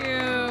 Cute.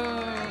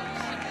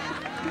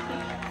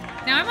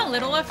 Now I'm a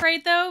little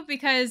afraid though,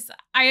 because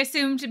I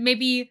assumed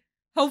maybe,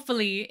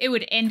 hopefully, it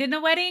would end in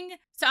a wedding.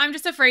 So I'm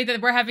just afraid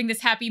that we're having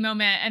this happy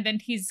moment and then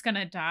he's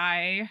gonna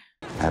die.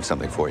 I have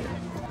something for you.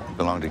 It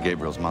belonged to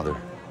Gabriel's mother.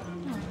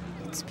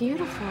 It's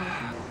beautiful.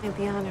 I'd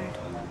be honored.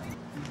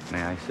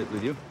 May I sit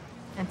with you?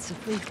 It's a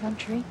free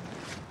country.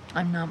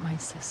 I'm not my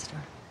sister.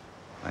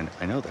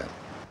 I know that.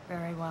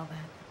 Very well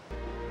then.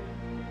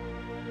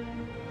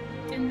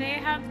 And they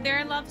have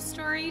their love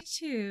story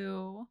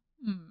too.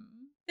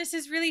 This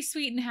is really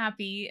sweet and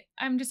happy.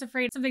 I'm just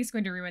afraid something's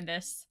going to ruin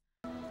this.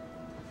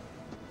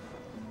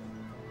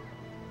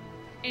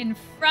 In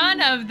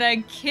front of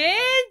the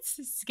kids?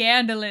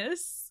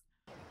 Scandalous.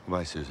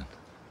 Goodbye, Susan.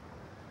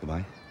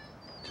 Goodbye.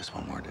 Just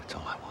one word, that's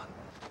all I want.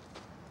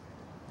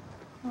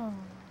 Oh.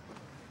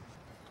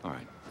 All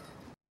right.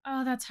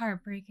 Oh, that's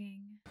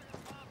heartbreaking.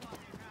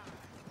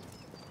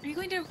 Are you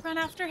going to run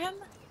after him?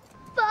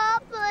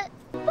 Papa!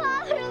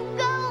 Father,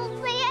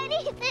 go! Say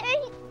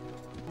anything!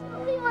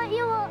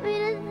 you want me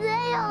to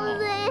say? I'll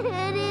say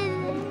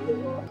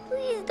anything.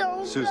 Please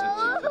don't Susan,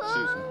 go.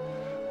 Susan.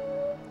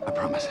 I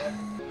promise.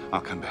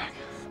 I'll come back.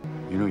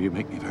 You know, you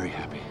make me very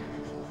happy.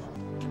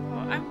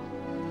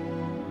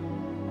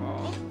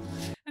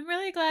 I'm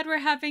really glad we're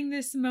having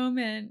this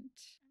moment.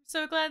 I'm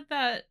so glad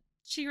that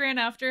she ran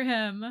after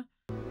him.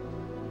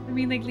 I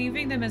mean, like,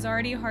 leaving them is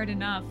already hard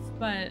enough,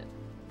 but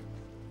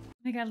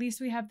like, at least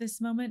we have this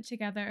moment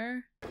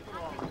together.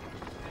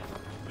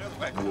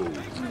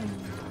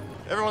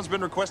 Everyone's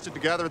been requested to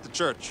gather at the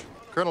church.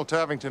 Colonel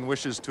Tavington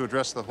wishes to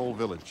address the whole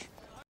village.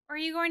 Or are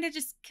you going to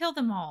just kill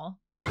them all?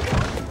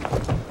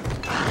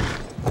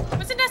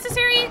 Was it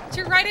necessary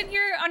to ride in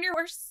here on your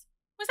horse?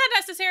 Was that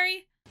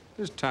necessary?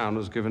 This town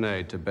was given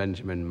aid to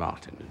Benjamin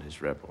Martin and his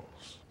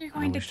rebels. You're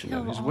going I to wish to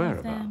kill know his all of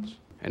whereabouts. them.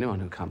 Anyone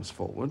who comes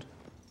forward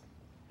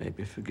may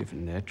be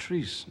forgiven their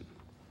treason.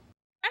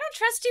 I don't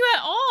trust you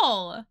at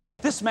all.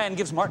 This man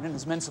gives Martin and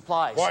his men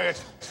supplies.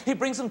 Quiet. He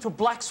brings them to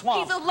Black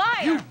Swamp. He's a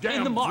liar. You In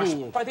damn the marsh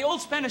fool. by the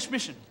old Spanish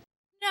mission.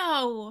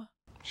 No.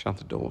 Shut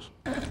the doors.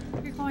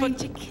 You're going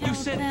to kill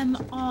them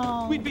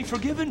all. We'd be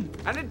forgiven.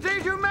 And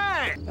indeed you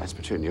may. That's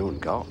between you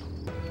and God.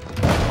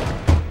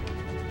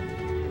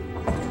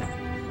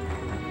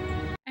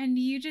 And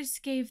you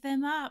just gave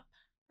them up.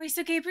 Wait,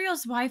 so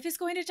Gabriel's wife is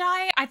going to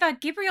die? I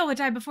thought Gabriel would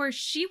die before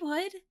she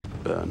would.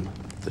 Burn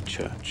the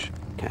church,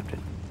 Captain.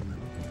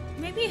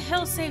 Maybe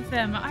he'll save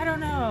them. I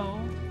don't know.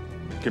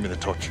 Give me the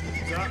torch.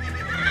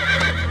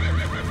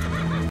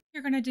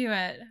 You're gonna do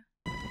it.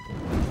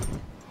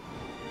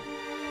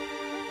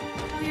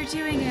 Oh, you're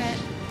doing it.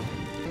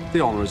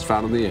 The honor is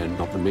found in the end,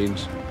 not the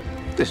means.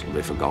 This will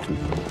be forgotten.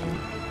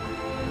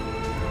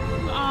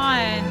 Come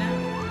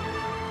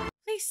on.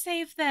 Please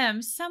save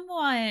them.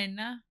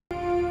 Someone.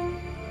 Oh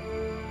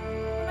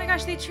my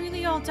gosh, they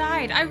truly all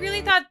died. I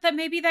really thought that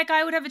maybe that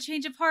guy would have a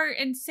change of heart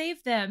and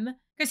save them.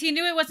 Because he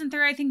knew it wasn't the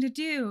right thing to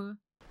do.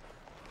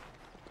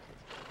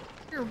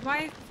 Her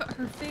wife,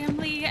 her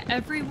family,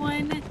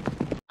 everyone.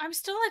 I'm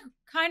still like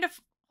kind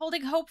of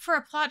holding hope for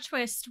a plot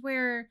twist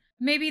where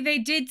maybe they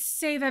did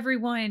save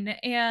everyone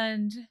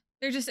and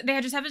they just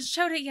haven't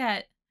showed it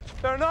yet.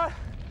 They're not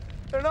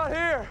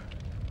here.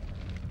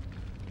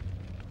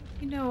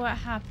 You know what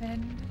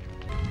happened.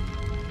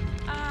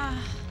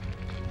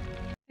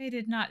 They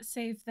did not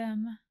save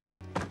them.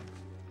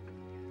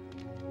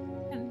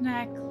 A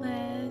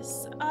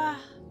necklace.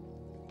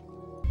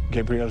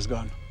 Gabriel's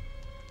gone.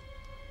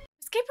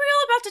 Is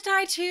Gabriel about to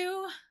die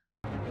too?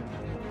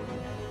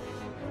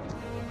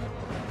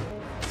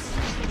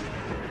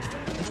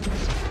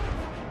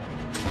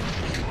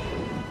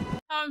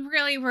 I'm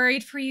really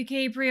worried for you,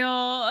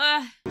 Gabriel.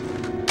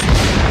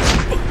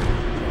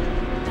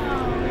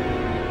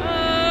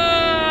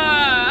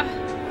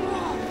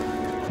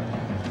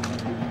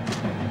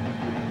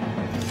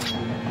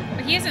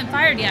 But he hasn't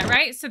fired yet,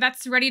 right? So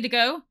that's ready to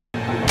go?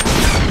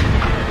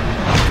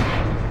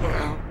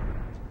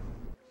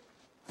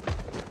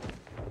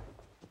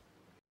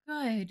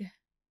 Good.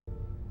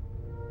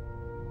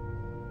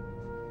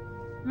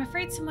 I'm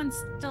afraid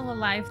someone's still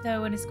alive,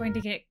 though, and is going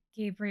to get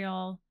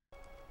Gabriel.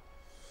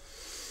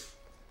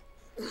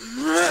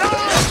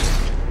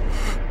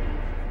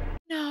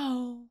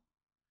 No.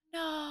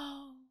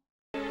 No.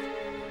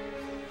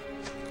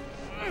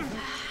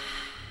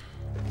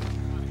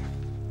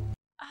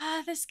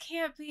 This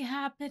can't be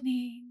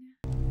happening.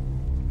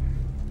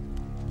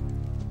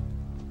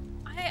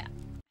 I'm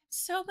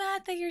so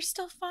mad that you're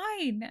still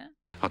fine.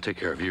 I'll take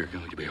care of you. You're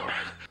going to be all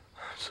right.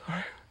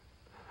 Sorry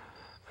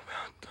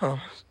about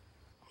Thomas.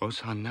 Oh,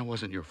 son, that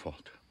wasn't your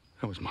fault.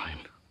 That was mine.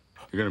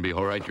 You're going to be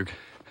all right. You're...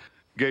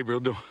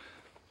 Gabriel, do...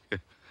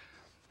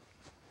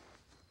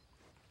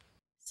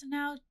 So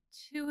now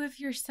 2 of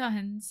your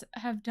sons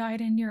have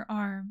died in your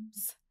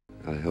arms.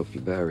 I help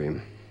you bury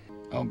him.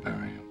 I'll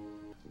bury him.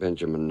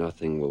 Benjamin,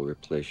 nothing will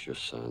replace your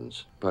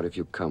sons. But if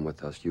you come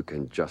with us, you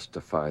can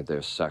justify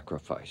their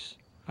sacrifice.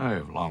 I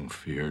have long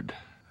feared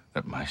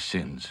that my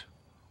sins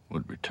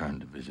would return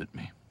to visit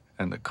me,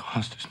 and the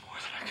cost is more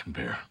than I can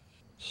bear.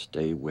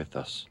 Stay with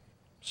us.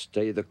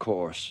 Stay the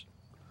course.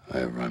 I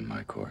have run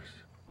my course.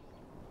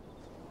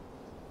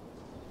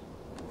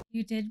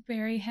 You did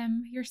bury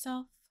him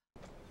yourself?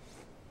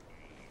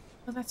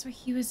 Well, that's what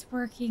he was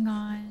working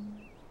on.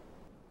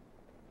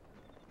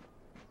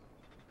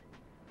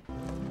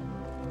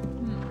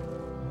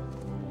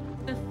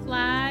 The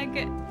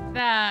flag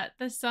that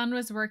the son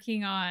was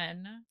working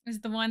on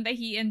is the one that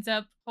he ends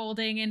up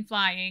holding and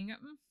flying.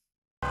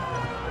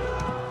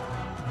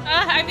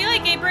 I feel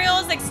like Gabriel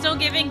is like still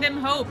giving them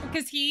hope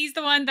because he's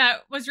the one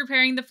that was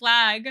repairing the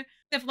flag.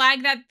 The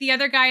flag that the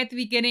other guy at the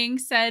beginning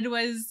said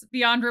was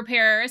beyond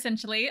repair,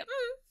 essentially.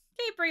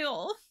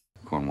 Gabriel.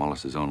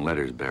 Cornwallis's own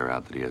letters bear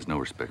out that he has no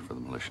respect for the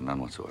militia, none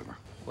whatsoever.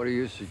 What are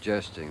you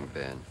suggesting,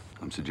 Ben?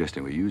 I'm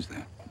suggesting we use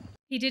that.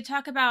 He did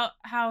talk about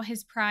how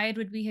his pride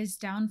would be his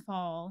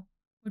downfall,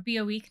 would be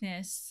a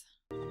weakness.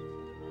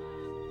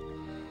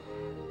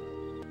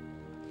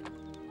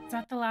 Is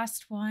that the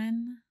last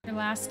one? The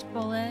last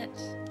bullet?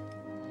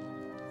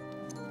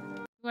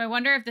 Ooh, I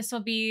wonder if this will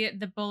be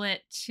the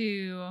bullet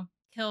to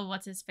kill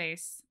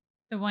what's-his-face.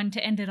 The one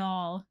to end it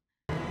all.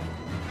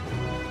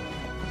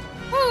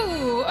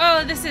 Ooh,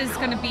 oh, this is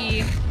gonna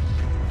be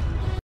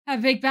a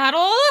big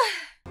battle.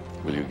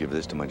 Will you give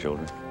this to my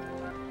children?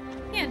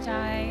 Can't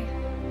die.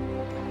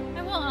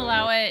 I won't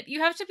allow it.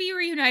 You have to be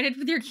reunited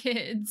with your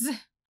kids.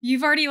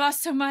 You've already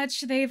lost so much.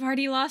 They've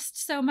already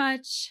lost so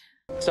much.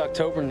 It's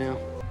October now.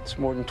 It's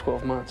more than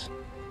 12 months.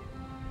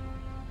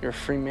 You're a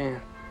free man.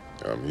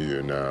 I'm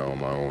here now on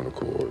my own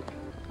accord.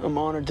 I'm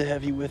honored to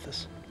have you with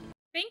us.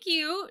 Thank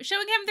you.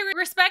 Showing him the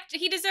respect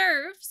he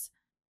deserves.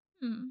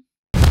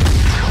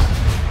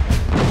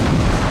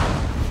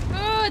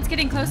 Oh, it's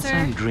getting closer. As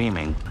I'm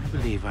dreaming, I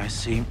believe I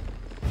see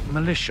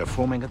militia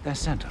forming at their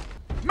center.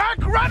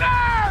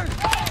 McRunner!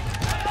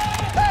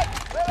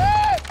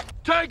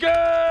 Take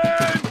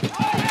it!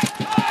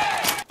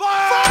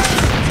 Fire!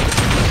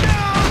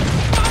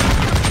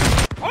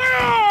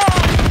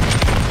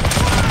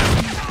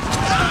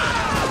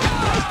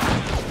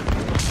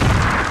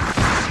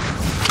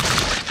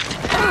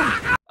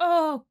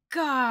 Oh,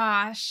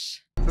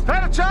 gosh.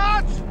 Prepare to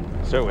charge!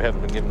 Sir, we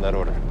haven't been given that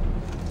order.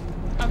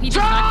 Oh, he does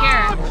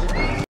not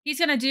care. He's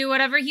gonna do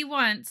whatever he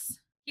wants.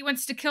 He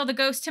wants to kill the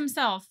ghost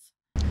himself.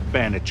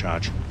 Bennett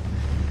charge.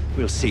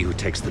 We'll see who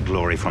takes the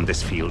glory from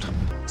this field.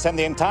 Send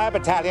the entire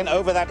battalion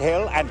over that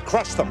hill and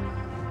crush them.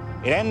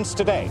 It ends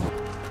today.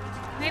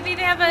 Maybe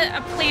they have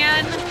a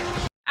plan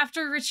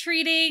after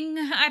retreating.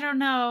 I don't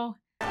know.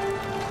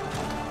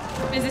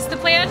 Is this the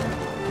plan?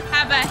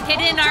 Have a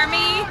hidden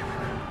army?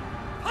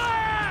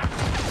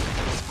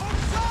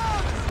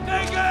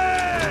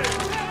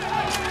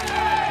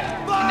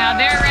 And now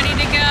they're ready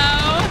to go.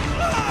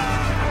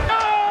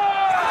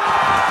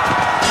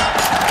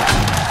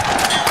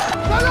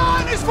 The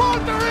line is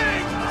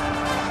faltering!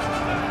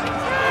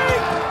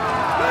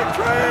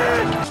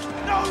 Retreat!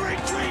 No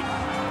retreat!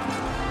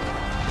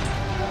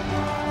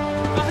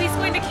 Oh, he's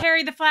going to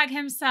carry the flag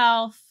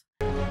himself.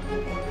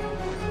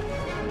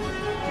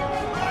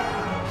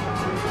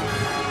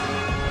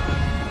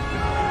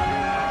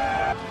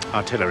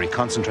 Artillery,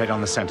 concentrate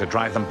on the center.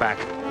 Drive them back.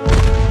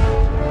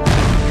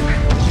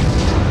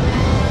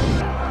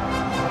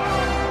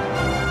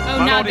 Oh,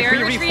 My now lord, they're if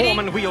we retreating? reform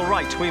and wheel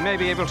right, we may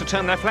be able to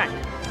turn their flank.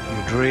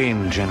 You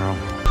dream, General.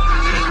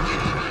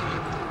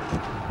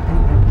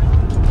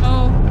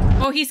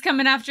 Oh, he's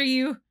coming after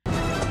you.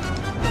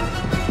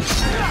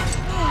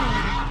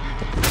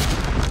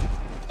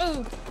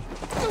 Oh.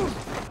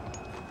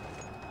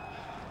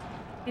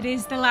 It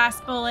is the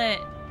last bullet.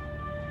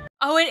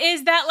 Oh, it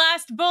is that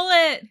last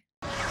bullet.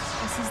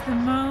 This is the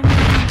moment.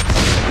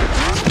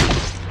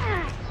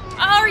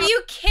 Oh, are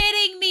you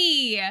kidding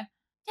me?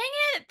 Dang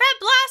it, that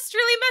blast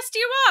really messed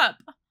you up.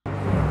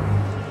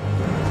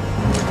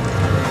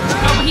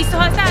 Oh, he still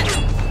has that.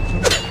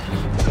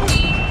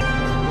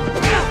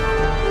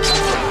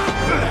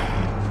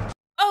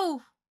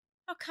 Oh,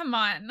 come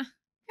on.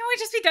 Can we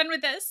just be done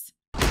with this?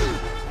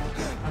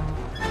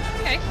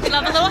 Okay, we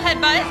love a little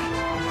headbutt.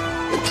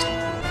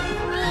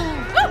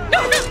 Oh, no.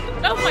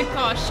 Oh my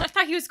gosh, I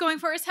thought he was going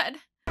for his head.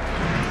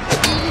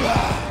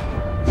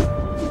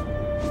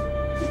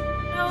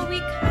 Oh, we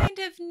kind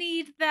of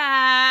need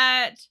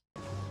that.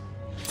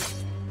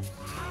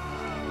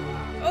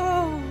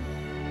 Oh.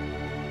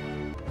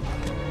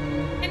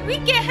 Can we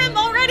get him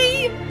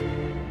already?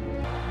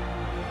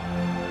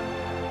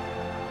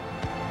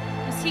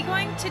 Is he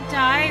going to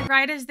die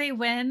right as they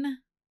win?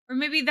 Or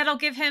maybe that'll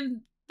give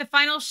him the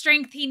final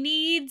strength he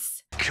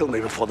needs? Kill me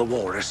before the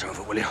war is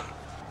over, will you?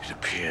 It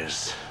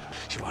appears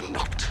you are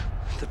not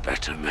the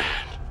better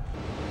man.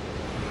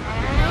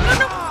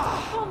 No.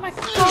 Oh my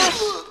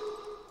gosh.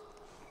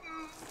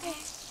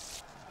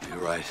 You're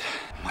right.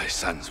 My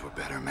sons were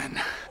better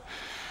men.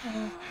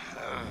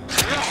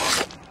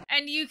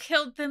 And you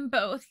killed them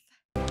both.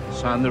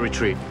 Sound the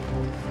retreat.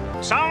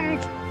 Sound!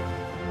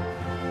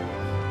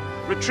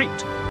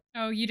 Retreat.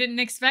 Oh, you didn't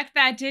expect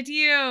that, did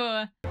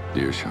you?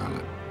 Dear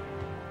Charlotte,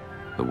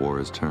 the war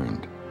has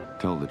turned.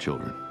 Tell the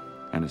children,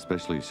 and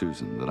especially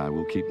Susan, that I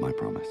will keep my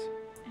promise.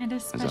 And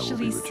as I will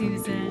especially be returning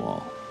Susan. to you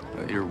all.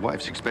 Your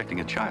wife's expecting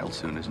a child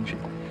soon, isn't she?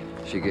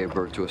 She gave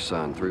birth to a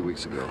son 3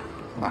 weeks ago.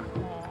 Aw,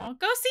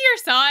 go see your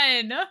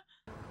son.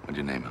 What'd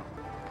you name him?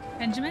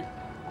 Benjamin?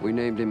 We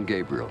named him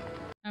Gabriel.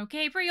 Oh,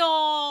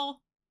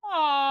 Gabriel.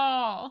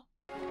 Oh.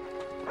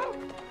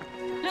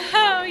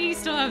 Oh, you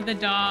still have the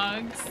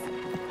dogs.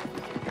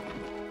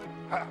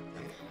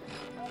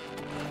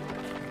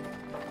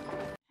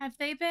 Have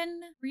they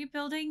been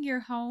rebuilding your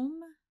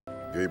home?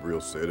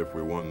 Gabriel said if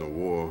we won the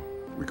war,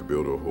 we could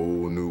build a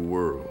whole new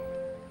world.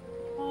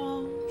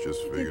 Oh,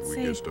 Just figured we'd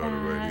say get started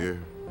that. right here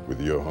with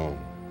your home.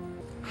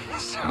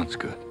 Sounds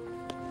good.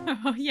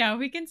 Oh, yeah,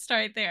 we can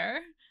start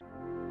there.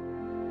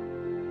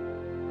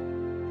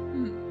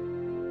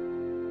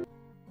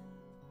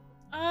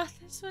 Oh,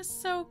 this was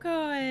so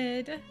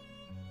good.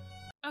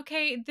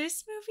 Okay,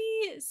 this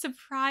movie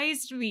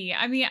surprised me.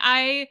 I mean,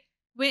 I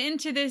went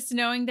into this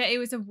knowing that it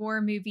was a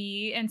war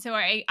movie, and so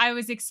I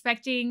was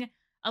expecting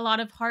a lot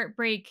of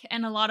heartbreak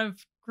and a lot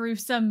of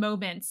gruesome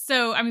moments.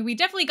 So, I mean, we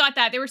definitely got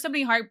that. There were so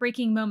many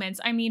heartbreaking moments.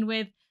 I mean,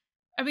 with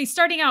I mean,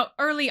 starting out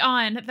early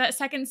on, that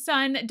second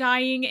son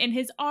dying in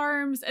his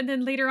arms, and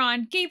then later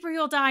on,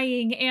 Gabriel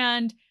dying,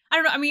 and I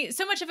don't know. I mean,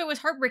 so much of it was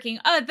heartbreaking.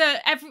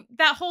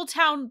 That whole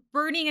town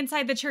burning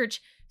inside the church.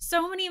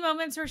 So many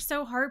moments were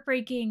so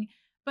heartbreaking.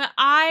 But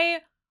I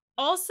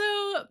also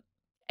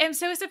am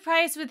so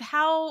surprised with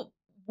how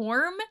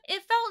warm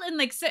it felt, and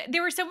like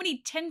there were so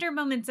many tender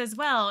moments as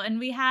well. And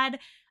we had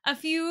a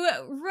few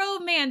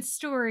romance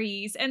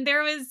stories, and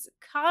there was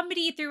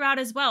comedy throughout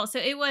as well. So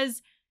it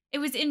was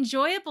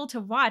enjoyable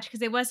to watch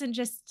because it wasn't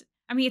just,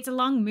 I mean, it's a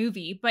long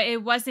movie, but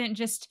it wasn't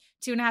just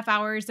 2.5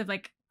 hours of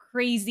like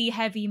crazy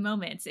heavy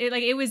moments.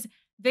 It was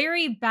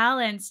very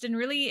balanced and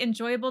really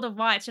enjoyable to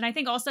watch. And I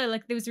think also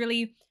like there was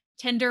really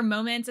tender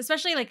moments,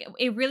 especially like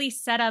it really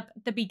set up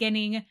the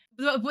beginning,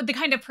 the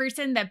kind of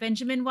person that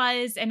Benjamin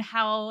was and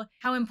how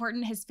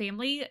important his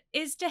family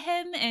is to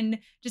him, and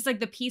just like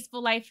the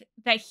peaceful life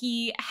that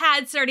he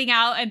had starting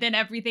out, and then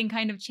everything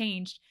kind of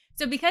changed.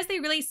 So because they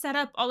really set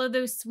up all of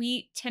those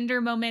sweet, tender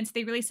moments,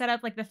 they really set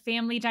up like the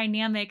family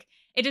dynamic,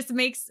 it just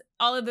makes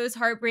all of those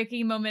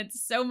heartbreaking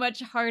moments so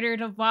much harder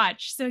to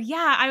watch. So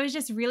yeah, I was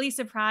just really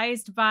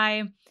surprised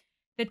by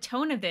the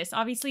tone of this.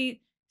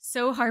 Obviously,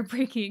 so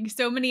heartbreaking,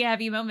 so many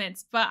heavy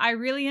moments, but I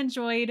really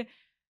enjoyed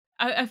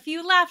a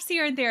few laughs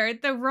here and there.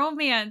 The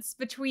romance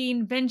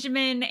between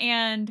Benjamin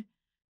and,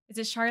 is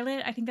it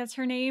Charlotte? I think that's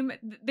her name.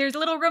 There's a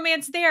little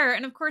romance there.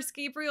 And of course,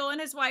 Gabriel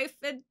and his wife,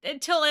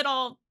 until it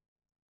all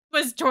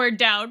was torn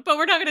down, but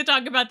we're not going to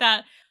talk about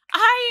that.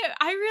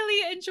 I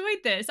really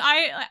enjoyed this.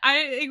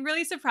 It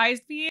really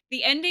surprised me.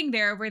 The ending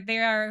there where they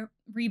are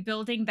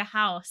rebuilding the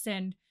house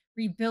and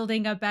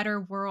rebuilding a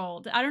better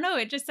world. I don't know.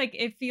 It just like,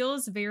 it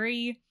feels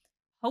very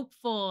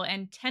hopeful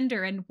and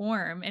tender and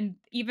warm. And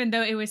even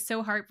though it was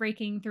so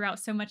heartbreaking throughout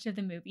so much of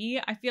the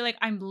movie, I feel like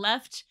I'm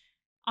left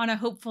on a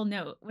hopeful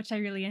note, which I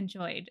really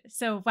enjoyed.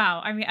 So wow.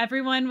 I mean,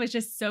 everyone was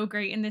just so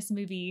great in this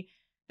movie.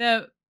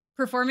 The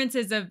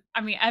performances of,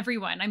 I mean,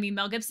 everyone. I mean,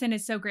 Mel Gibson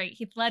is so great.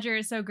 Heath Ledger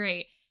is so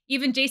great.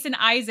 Even Jason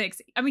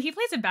Isaacs. I mean, he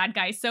plays a bad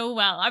guy so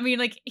well. I mean,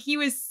 like, he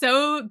was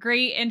so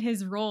great in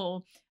his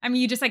role. I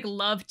mean, you just like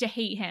love to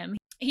hate him.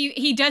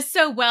 He does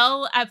so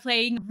well at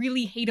playing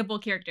really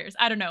hateable characters.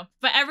 I don't know.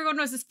 But everyone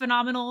was just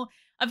phenomenal.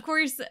 Of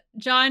course,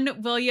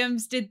 John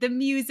Williams did the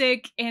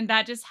music, and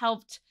that just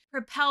helped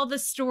propel the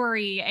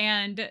story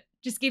and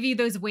just give you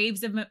those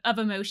waves of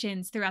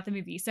emotions throughout the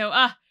movie. So,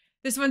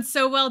 this one's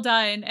so well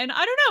done. And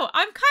I don't know,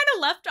 I'm kind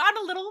of left on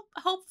a little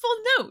hopeful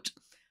note.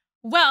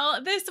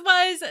 Well, this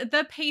was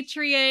The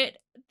Patriot.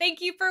 Thank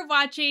you for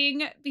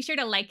watching. Be sure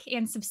to like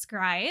and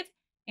subscribe,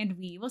 and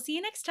we will see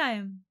you next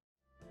time.